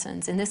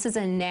Citizens, and this is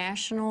a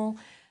national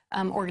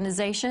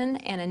organization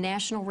and a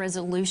national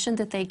resolution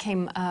that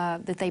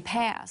they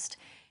passed.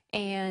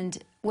 And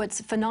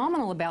what's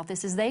phenomenal about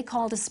this is they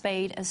called a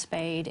spade,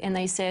 and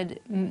they said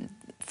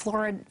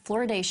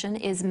fluoridation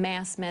is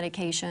mass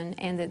medication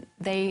and that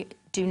they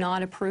do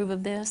not approve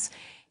of this.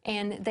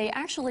 And they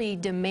actually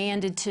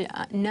demanded to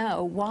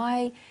know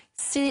why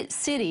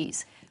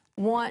cities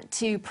want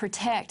to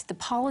protect the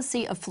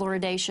policy of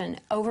fluoridation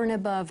over and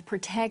above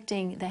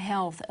protecting the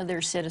health of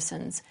their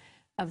citizens,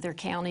 of their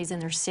counties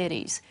and their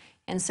cities.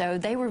 And so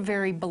they were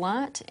very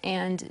blunt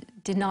and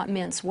did not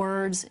mince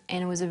words,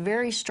 and it was a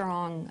very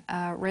strong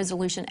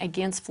resolution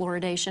against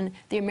fluoridation.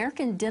 The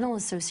American Dental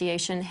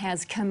Association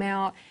has come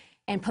out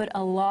and put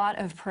a lot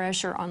of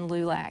pressure on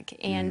LULAC.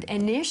 And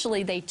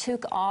initially they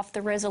took off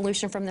the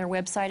resolution from their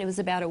website. It was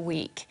about a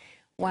week,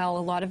 while a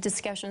lot of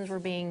discussions were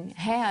being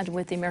had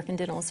with the American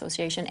Dental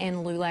Association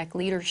and LULAC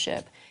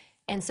leadership.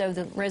 And so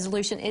the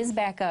resolution is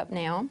back up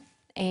now.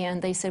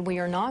 And they said, we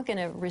are not going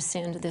to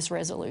rescind this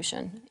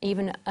resolution,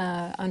 even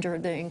under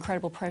the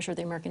incredible pressure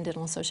the American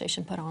Dental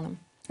Association put on them.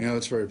 Yeah,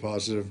 that's very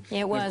positive. Yeah,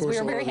 it was. We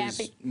were very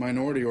happy.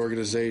 Minority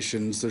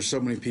organizations, there's so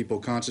many people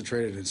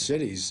concentrated in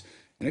cities,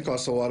 and it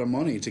costs a lot of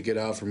money to get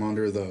out from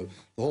under the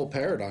whole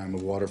paradigm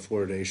of water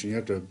fluoridation. You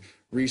have to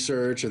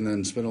research and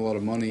then spend a lot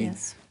of money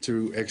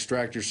to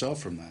extract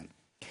yourself from that.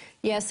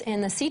 Yes,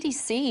 and the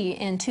CDC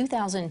in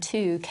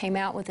 2002 came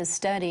out with a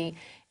study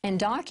and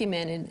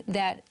documented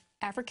that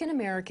African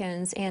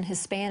Americans and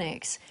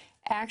Hispanics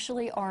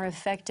actually are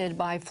affected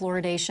by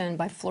fluoridation,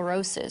 by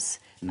fluorosis,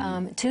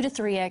 2 to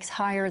 3x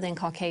higher than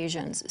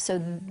Caucasians. So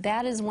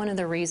that is one of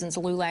the reasons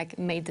LULAC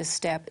made this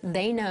step.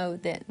 They know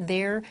that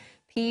their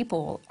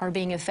people are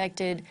being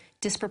affected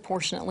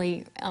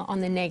disproportionately on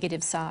the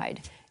negative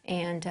side.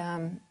 And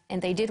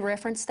they did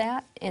reference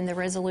that in the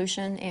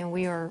resolution, and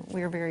we are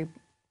very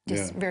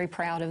very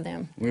proud of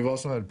them. We've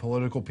also had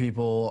political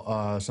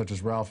people such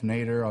as Ralph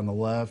Nader on the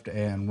left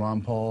and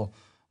Ron Paul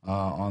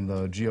on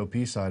the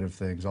GOP side of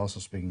things, also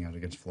speaking out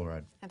against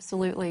fluoride.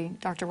 Absolutely,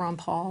 Dr. Ron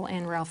Paul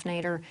and Ralph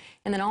Nader.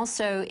 And then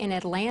also in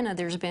Atlanta,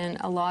 there's been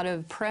a lot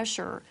of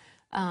pressure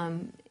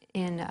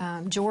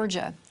in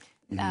Georgia.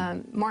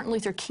 Martin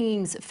Luther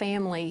King's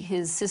family,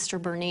 his sister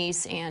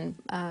Bernice, and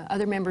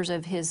other members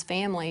of his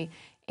family,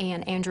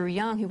 and Andrew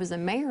Young, who was the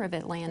mayor of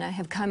Atlanta,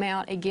 have come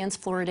out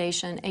against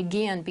fluoridation,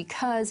 again,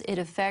 because it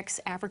affects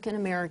African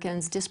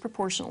Americans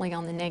disproportionately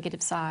on the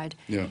negative side.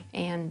 Yeah.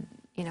 And,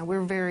 you know,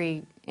 we're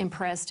very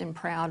impressed and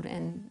proud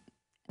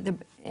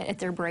at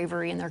their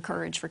bravery and their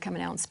courage for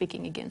coming out and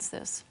speaking against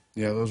this.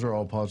 Yeah, those are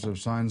all positive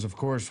signs. Of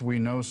course, we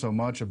know so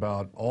much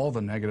about all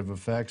the negative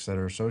effects that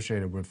are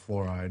associated with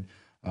fluoride.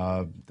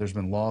 There's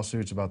been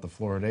lawsuits about the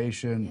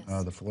fluoridation,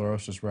 the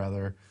fluorosis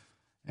rather.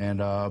 And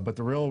but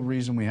the real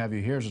reason we have you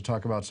here is to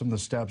talk about some of the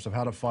steps of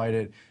how to fight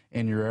it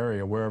in your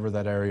area, wherever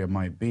that area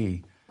might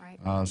be.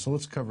 Right. So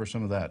let's cover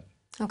some of that.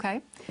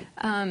 Okay.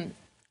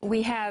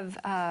 We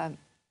have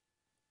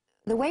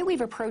the way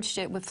we've approached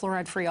it with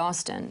Fluoride-Free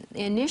Austin.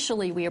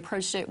 Initially, we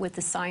approached it with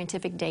the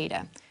scientific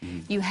data.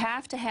 You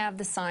have to have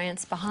the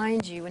science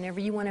behind you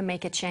whenever you want to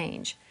make a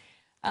change.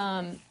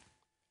 And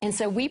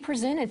so we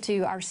presented to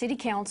our city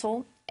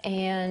council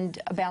and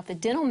about the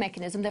dental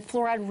mechanism that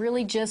fluoride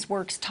really just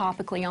works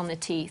topically on the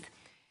teeth.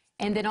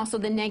 And then also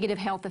the negative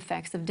health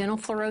effects of dental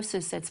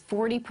fluorosis, that's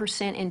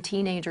 40% in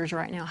teenagers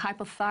right now,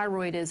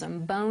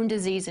 hypothyroidism, bone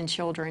disease in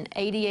children,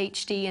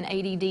 ADHD and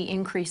ADD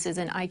increases,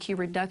 and IQ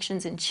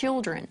reductions in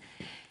children.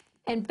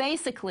 And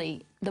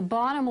basically, the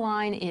bottom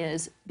line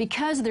is,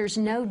 because there's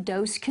no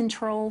dose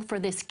control for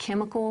this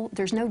chemical,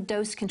 there's no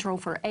dose control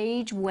for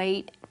age,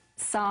 weight,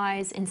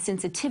 size, and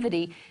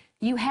sensitivity,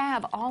 you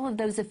have all of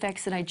those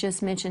effects that I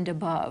just mentioned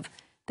above.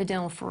 The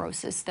dental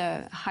fluorosis,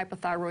 the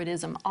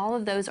hypothyroidism, all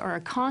of those are a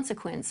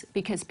consequence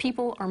because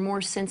people are more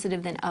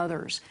sensitive than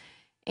others.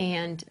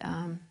 And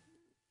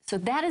so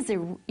that is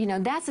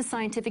that's the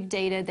scientific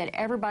data that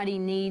everybody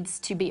needs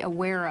to be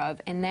aware of.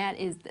 And that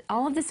is,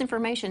 all of this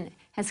information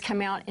has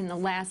come out in the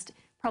last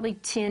probably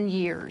 10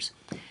 years.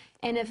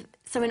 And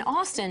so in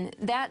Austin,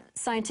 that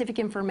scientific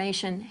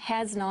information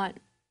has not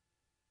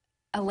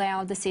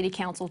allowed the city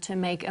council to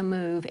make a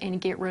move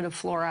and get rid of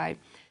fluoride.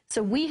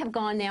 So we have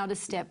gone now to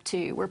step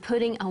 2. We're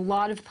putting a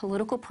lot of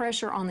political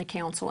pressure on the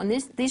council, and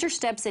these are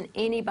steps that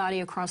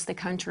anybody across the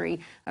country,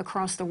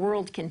 across the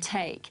world can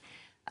take.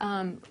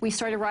 We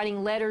started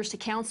writing letters to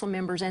council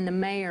members and the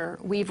mayor.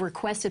 We've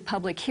requested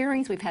public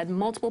hearings. We've had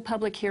multiple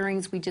public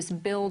hearings. We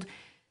just build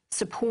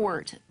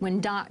support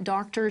when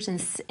doctors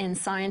and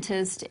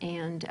scientists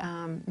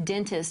and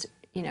dentists,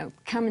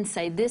 come and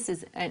say this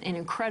is an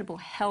incredible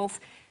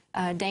health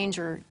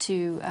danger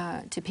to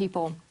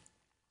people.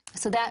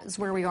 So that is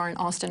where we are in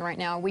Austin right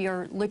now. We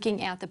are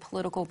looking at the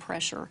political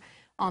pressure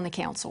on the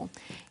council.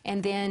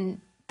 And then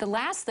the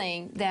last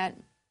thing that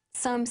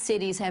some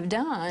cities have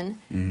done,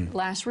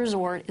 last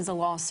resort is a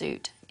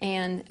lawsuit.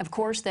 And of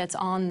course, that's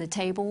on the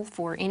table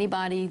for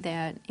anybody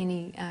that,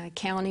 any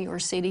county or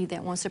city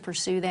that wants to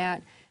pursue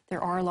that.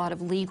 There are a lot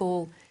of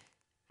legal,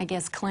 I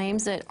guess,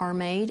 claims that are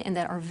made and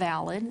that are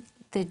valid.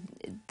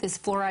 This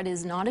fluoride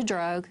is not a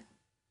drug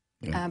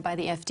by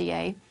the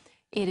FDA.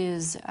 It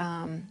is,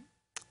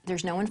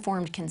 there's no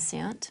informed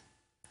consent,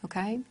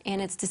 okay?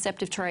 And it's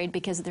deceptive trade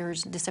because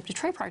there's deceptive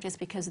trade practice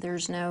because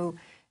there's no,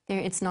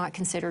 it's not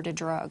considered a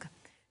drug.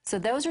 So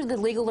those are the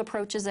legal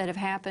approaches that have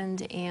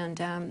happened, and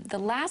the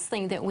last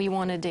thing that we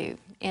want to do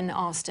in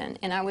Austin,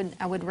 and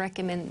I would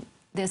recommend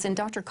this, and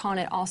Dr.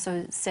 Conant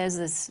also says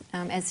this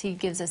as he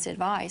gives us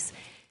advice,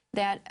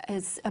 that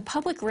as a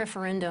public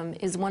referendum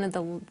is one of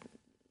the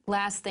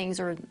last things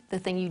or the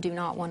thing you do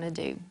not want to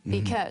do,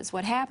 because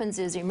what happens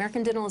is the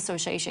American Dental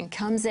Association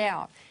comes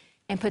out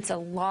and puts a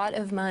lot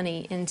of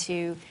money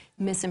into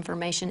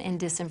misinformation and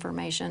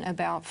disinformation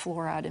about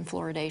fluoride and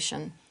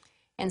fluoridation.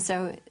 And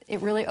so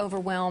it really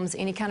overwhelms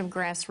any kind of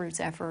grassroots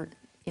effort.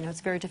 You know,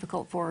 it's very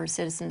difficult for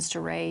citizens to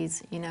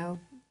raise, you know,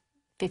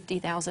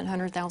 $50,000,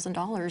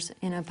 $100,000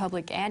 in a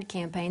public ad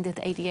campaign that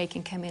the ADA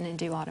can come in and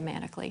do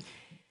automatically.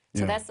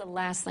 So that's the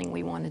last thing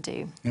we want to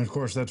do. And of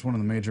course, that's one of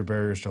the major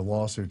barriers to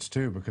lawsuits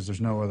too, because there's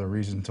no other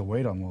reason to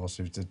wait on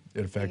lawsuits. It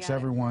affects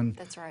everyone.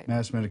 That's right.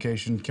 Mass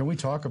medication. Can we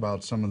talk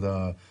about some of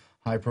the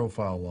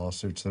high-profile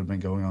lawsuits that have been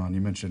going on?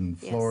 You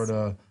mentioned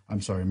Florida,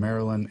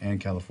 Maryland,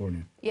 and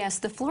California. Yes,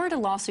 the Florida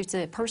lawsuit's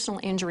a personal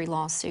injury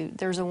lawsuit.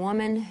 There's a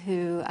woman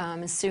who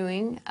is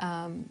suing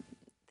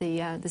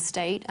the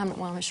state. I'm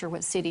not sure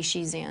what city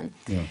she's in.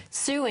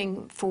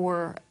 Suing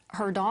for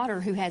her daughter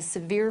who has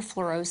severe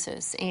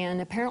fluorosis. And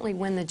apparently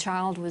when the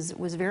child was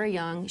very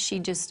young, she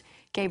just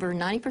gave her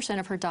 90%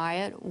 of her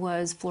diet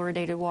was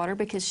fluoridated water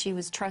because she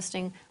was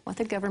trusting what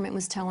the government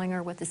was telling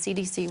her, what the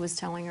CDC was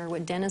telling her,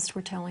 what dentists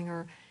were telling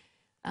her.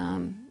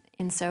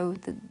 And so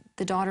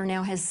the daughter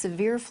now has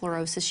severe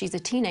fluorosis. She's a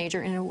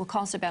teenager, and it will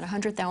cost about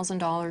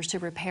 $100,000 to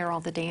repair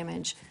all the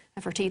damage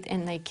of her teeth,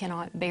 and they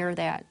cannot bear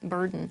that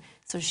burden.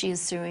 So she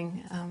is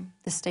suing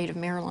the state of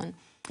Maryland.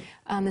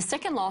 The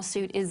second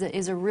lawsuit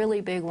is a really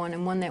big one,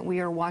 and one that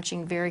we are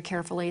watching very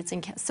carefully. It's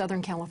in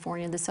Southern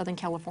California, the Southern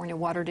California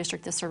Water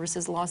District that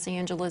services Los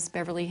Angeles,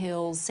 Beverly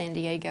Hills, San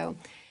Diego.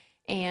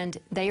 And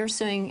they are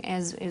suing,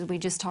 as we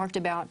just talked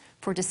about,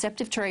 for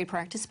deceptive trade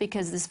practice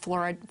because this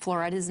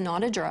fluoride is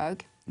not a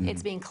drug.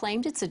 It's being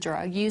claimed it's a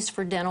drug used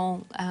for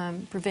dental,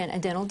 prevent a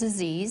dental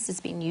disease. It's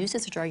being used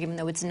as a drug even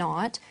though it's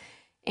not.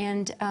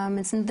 And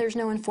there's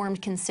no informed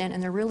consent,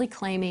 and they're really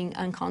claiming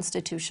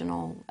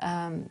unconstitutional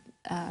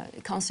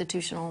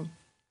constitutional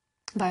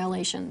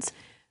violations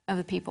of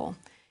the people.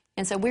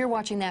 And so we're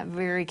watching that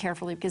very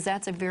carefully because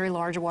that's a very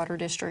large water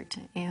district,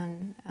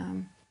 and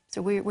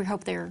so we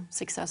hope they're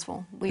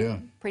successful.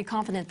 We're pretty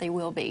confident they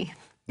will be.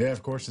 Yeah,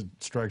 of course, it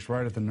strikes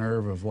right at the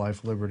nerve of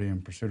life, liberty,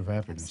 and pursuit of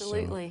happiness.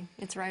 Absolutely.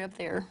 So. It's right up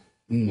there.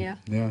 Yeah.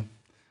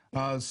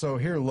 So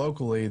here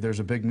locally, there's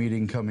a big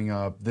meeting coming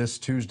up this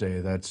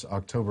Tuesday. That's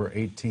October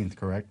 18th,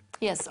 correct?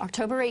 Yes,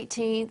 October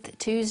 18th,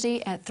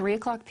 Tuesday at 3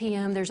 o'clock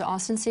p.m. There's an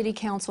Austin City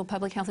Council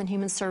Public Health and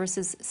Human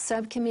Services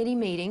Subcommittee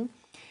meeting,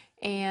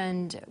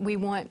 and we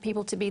want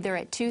people to be there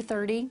at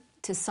 2:30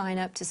 to sign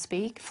up to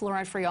speak.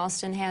 Fluoride Free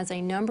Austin has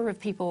a number of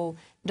people,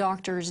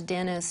 doctors,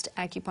 dentists,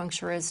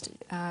 acupuncturists,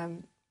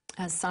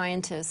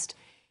 scientists,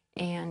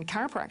 and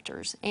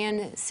chiropractors,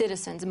 and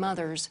citizens,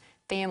 mothers,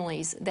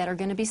 families that are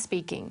going to be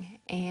speaking,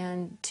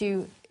 and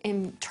to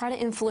try to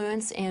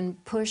influence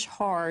and push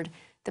hard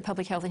the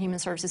Public Health and Human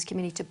Services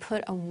Committee to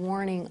put a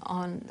warning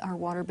on our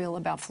water bill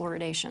about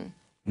fluoridation.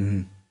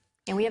 And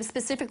we have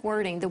specific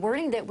wording. The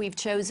wording that we've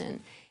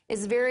chosen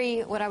is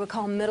very, what I would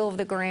call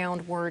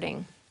middle-of-the-ground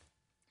wording.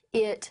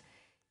 It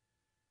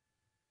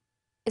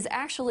is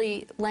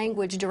actually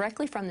language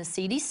directly from the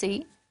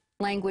CDC,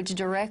 language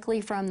directly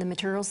from the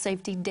material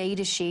safety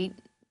data sheet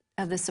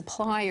of the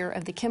supplier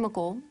of the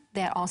chemical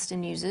that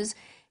Austin uses,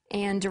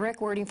 and direct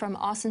wording from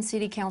Austin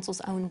City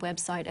Council's own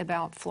website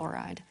about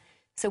fluoride.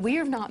 So we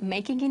are not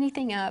making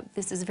anything up.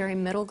 This is very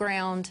middle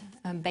ground,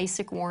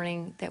 basic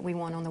warning that we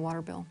want on the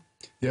water bill.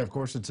 Yeah, of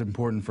course, it's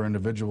important for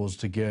individuals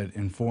to get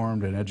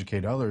informed and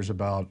educate others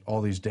about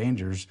all these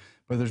dangers,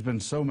 but there's been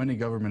so many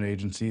government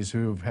agencies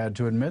who've had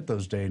to admit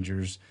those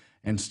dangers,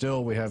 and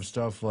still we have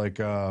stuff like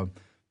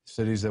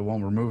cities that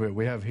won't remove it.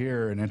 We have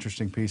here an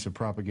interesting piece of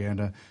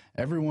propaganda.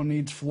 Everyone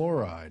needs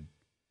fluoride.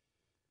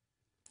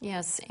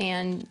 Yes,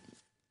 and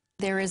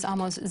there is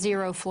almost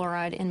zero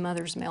fluoride in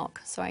mother's milk,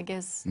 so I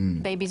guess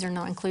babies are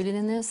not included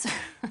in this.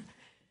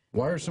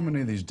 Why are so many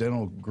of these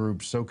dental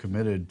groups so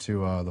committed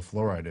to the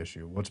fluoride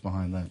issue? What's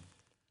behind that?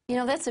 You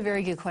know, that's a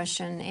very good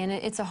question, and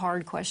it's a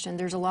hard question.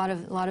 There's a lot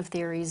of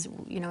theories.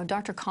 You know,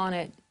 Dr.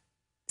 Conant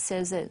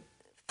says that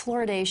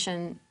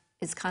fluoridation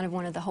is kind of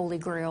one of the holy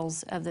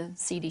grails of the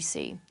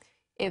CDC.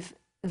 If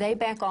they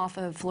back off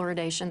of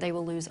fluoridation, they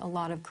will lose a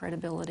lot of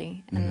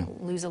credibility and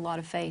lose a lot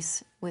of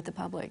face with the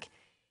public.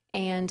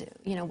 And,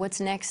 you know,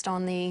 what's next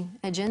on the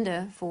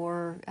agenda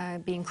for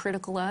being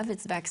critical of,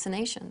 it's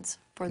vaccinations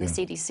for the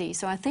CDC.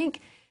 So I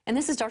think And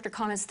this is Dr.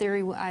 Conant's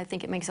theory. I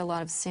think it makes a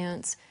lot of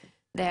sense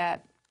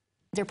that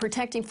they're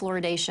protecting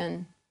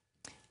fluoridation,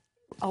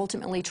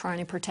 ultimately trying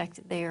to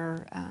protect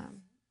their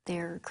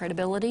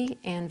credibility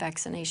and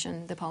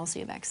vaccination, the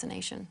policy of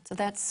vaccination. So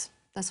that's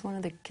one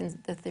of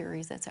the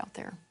theories that's out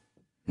there.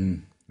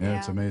 Yeah,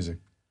 it's amazing.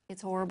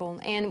 It's horrible.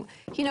 And,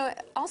 you know,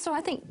 also I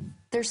think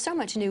there's so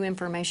much new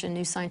information,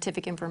 new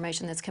scientific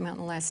information that's come out in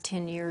the last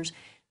 10 years.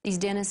 These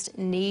dentists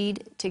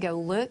need to go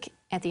look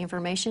at the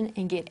information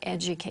and get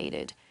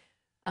educated.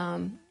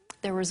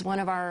 There was one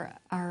of our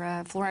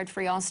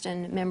Fluoride-Free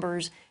Austin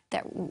members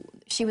that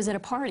she was at a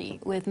party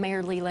with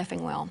Mayor Lee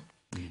Leffingwell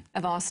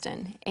of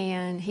Austin.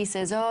 And he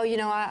says, oh, you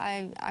know,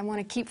 I want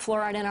to keep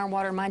fluoride in our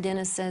water. My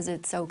dentist says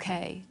it's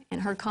okay.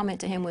 And her comment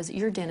to him was,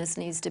 your dentist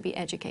needs to be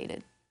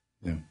educated.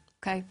 Yeah.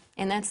 Okay?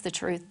 And that's the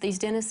truth. These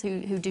dentists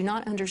who do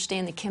not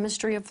understand the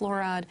chemistry of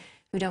fluoride,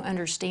 who don't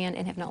understand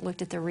and have not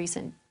looked at the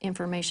recent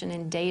information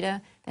and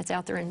data that's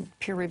out there in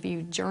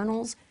peer-reviewed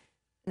journals,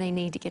 they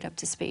need to get up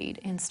to speed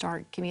and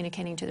start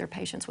communicating to their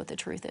patients what the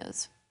truth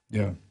is.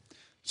 Yeah.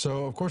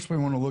 So, of course, we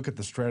want to look at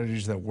the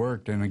strategies that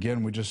worked. And,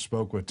 again, we just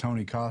spoke with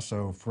Tony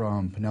Casso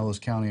from Pinellas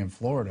County in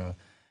Florida.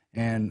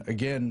 And,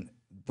 again,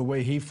 the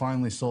way he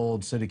finally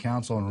sold City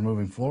Council on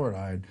removing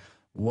fluoride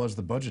was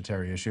the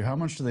budgetary issue. How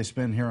much do they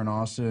spend here in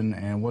Austin,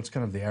 and what's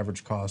kind of the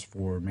average cost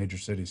for major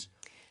cities?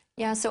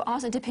 Yeah, so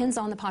Austin depends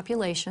on the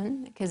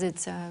population because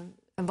it's a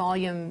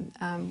volume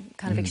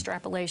kind of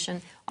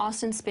extrapolation.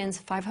 Austin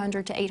spends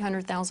 $500,000 to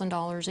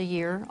 $800,000 a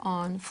year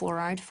on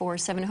fluoride for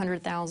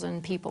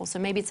 700,000 people. So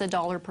maybe it's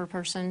 $1 per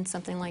person,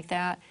 something like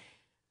that.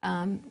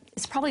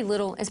 It's probably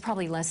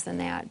less than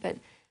that. But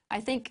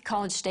I think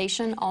College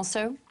Station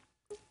also,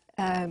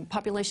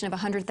 population of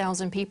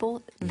 100,000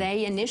 people,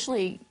 they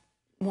initially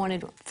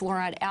wanted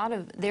fluoride out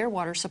of their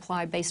water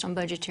supply based on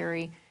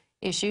budgetary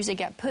issues. It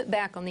got put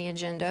back on the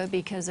agenda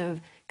because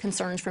of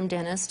concerns from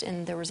dentists,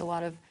 and there was a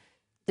lot of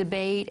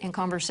debate and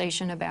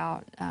conversation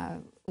about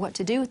what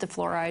to do with the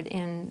fluoride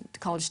in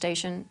College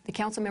Station. The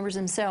council members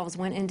themselves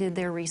went and did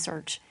their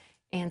research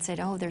and said,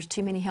 oh, there's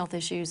too many health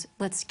issues.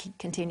 Let's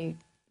continue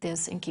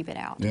this and keep it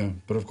out. Yeah,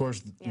 but of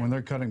course, when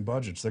they're cutting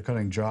budgets, they're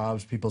cutting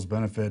jobs, people's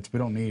benefits. We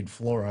don't need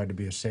fluoride to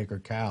be a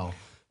sacred cow.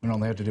 When all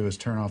they have to do is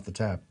turn off the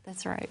tap.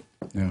 That's right.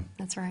 Yeah.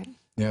 That's right.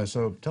 Yeah,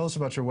 so tell us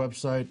about your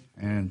website,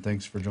 and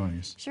thanks for joining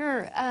us.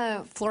 Sure.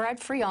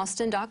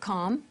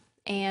 Fluoridefreeaustin.com.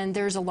 And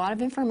there's a lot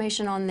of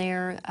information on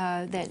there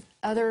that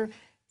other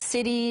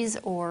cities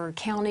or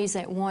counties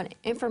that want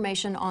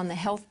information on the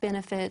health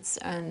benefits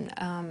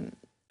and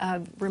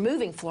of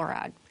removing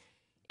fluoride.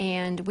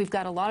 And we've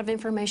got a lot of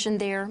information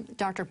there.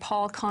 Dr.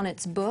 Paul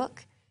Conant's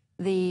book,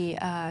 The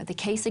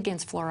Case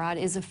Against Fluoride,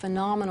 is a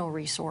phenomenal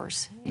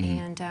resource.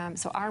 And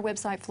so our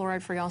website,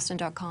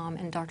 fluoridefreeaustin.com,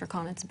 and Dr.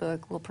 Conant's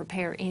book will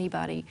prepare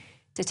anybody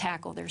to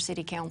tackle their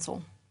city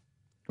council.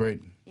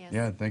 Great. Yes.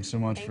 Yeah, thanks so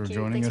much for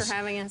joining us. Thanks for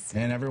having us.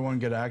 And everyone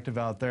get active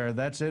out there.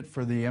 That's it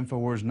for the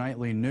InfoWars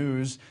Nightly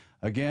News.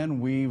 Again,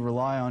 we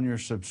rely on your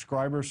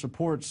subscriber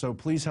support, so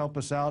please help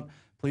us out.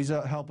 Please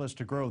help us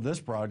to grow this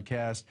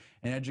broadcast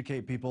and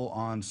educate people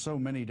on so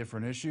many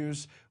different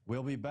issues.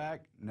 We'll be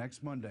back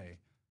next Monday.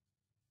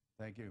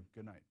 Thank you.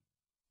 Good night.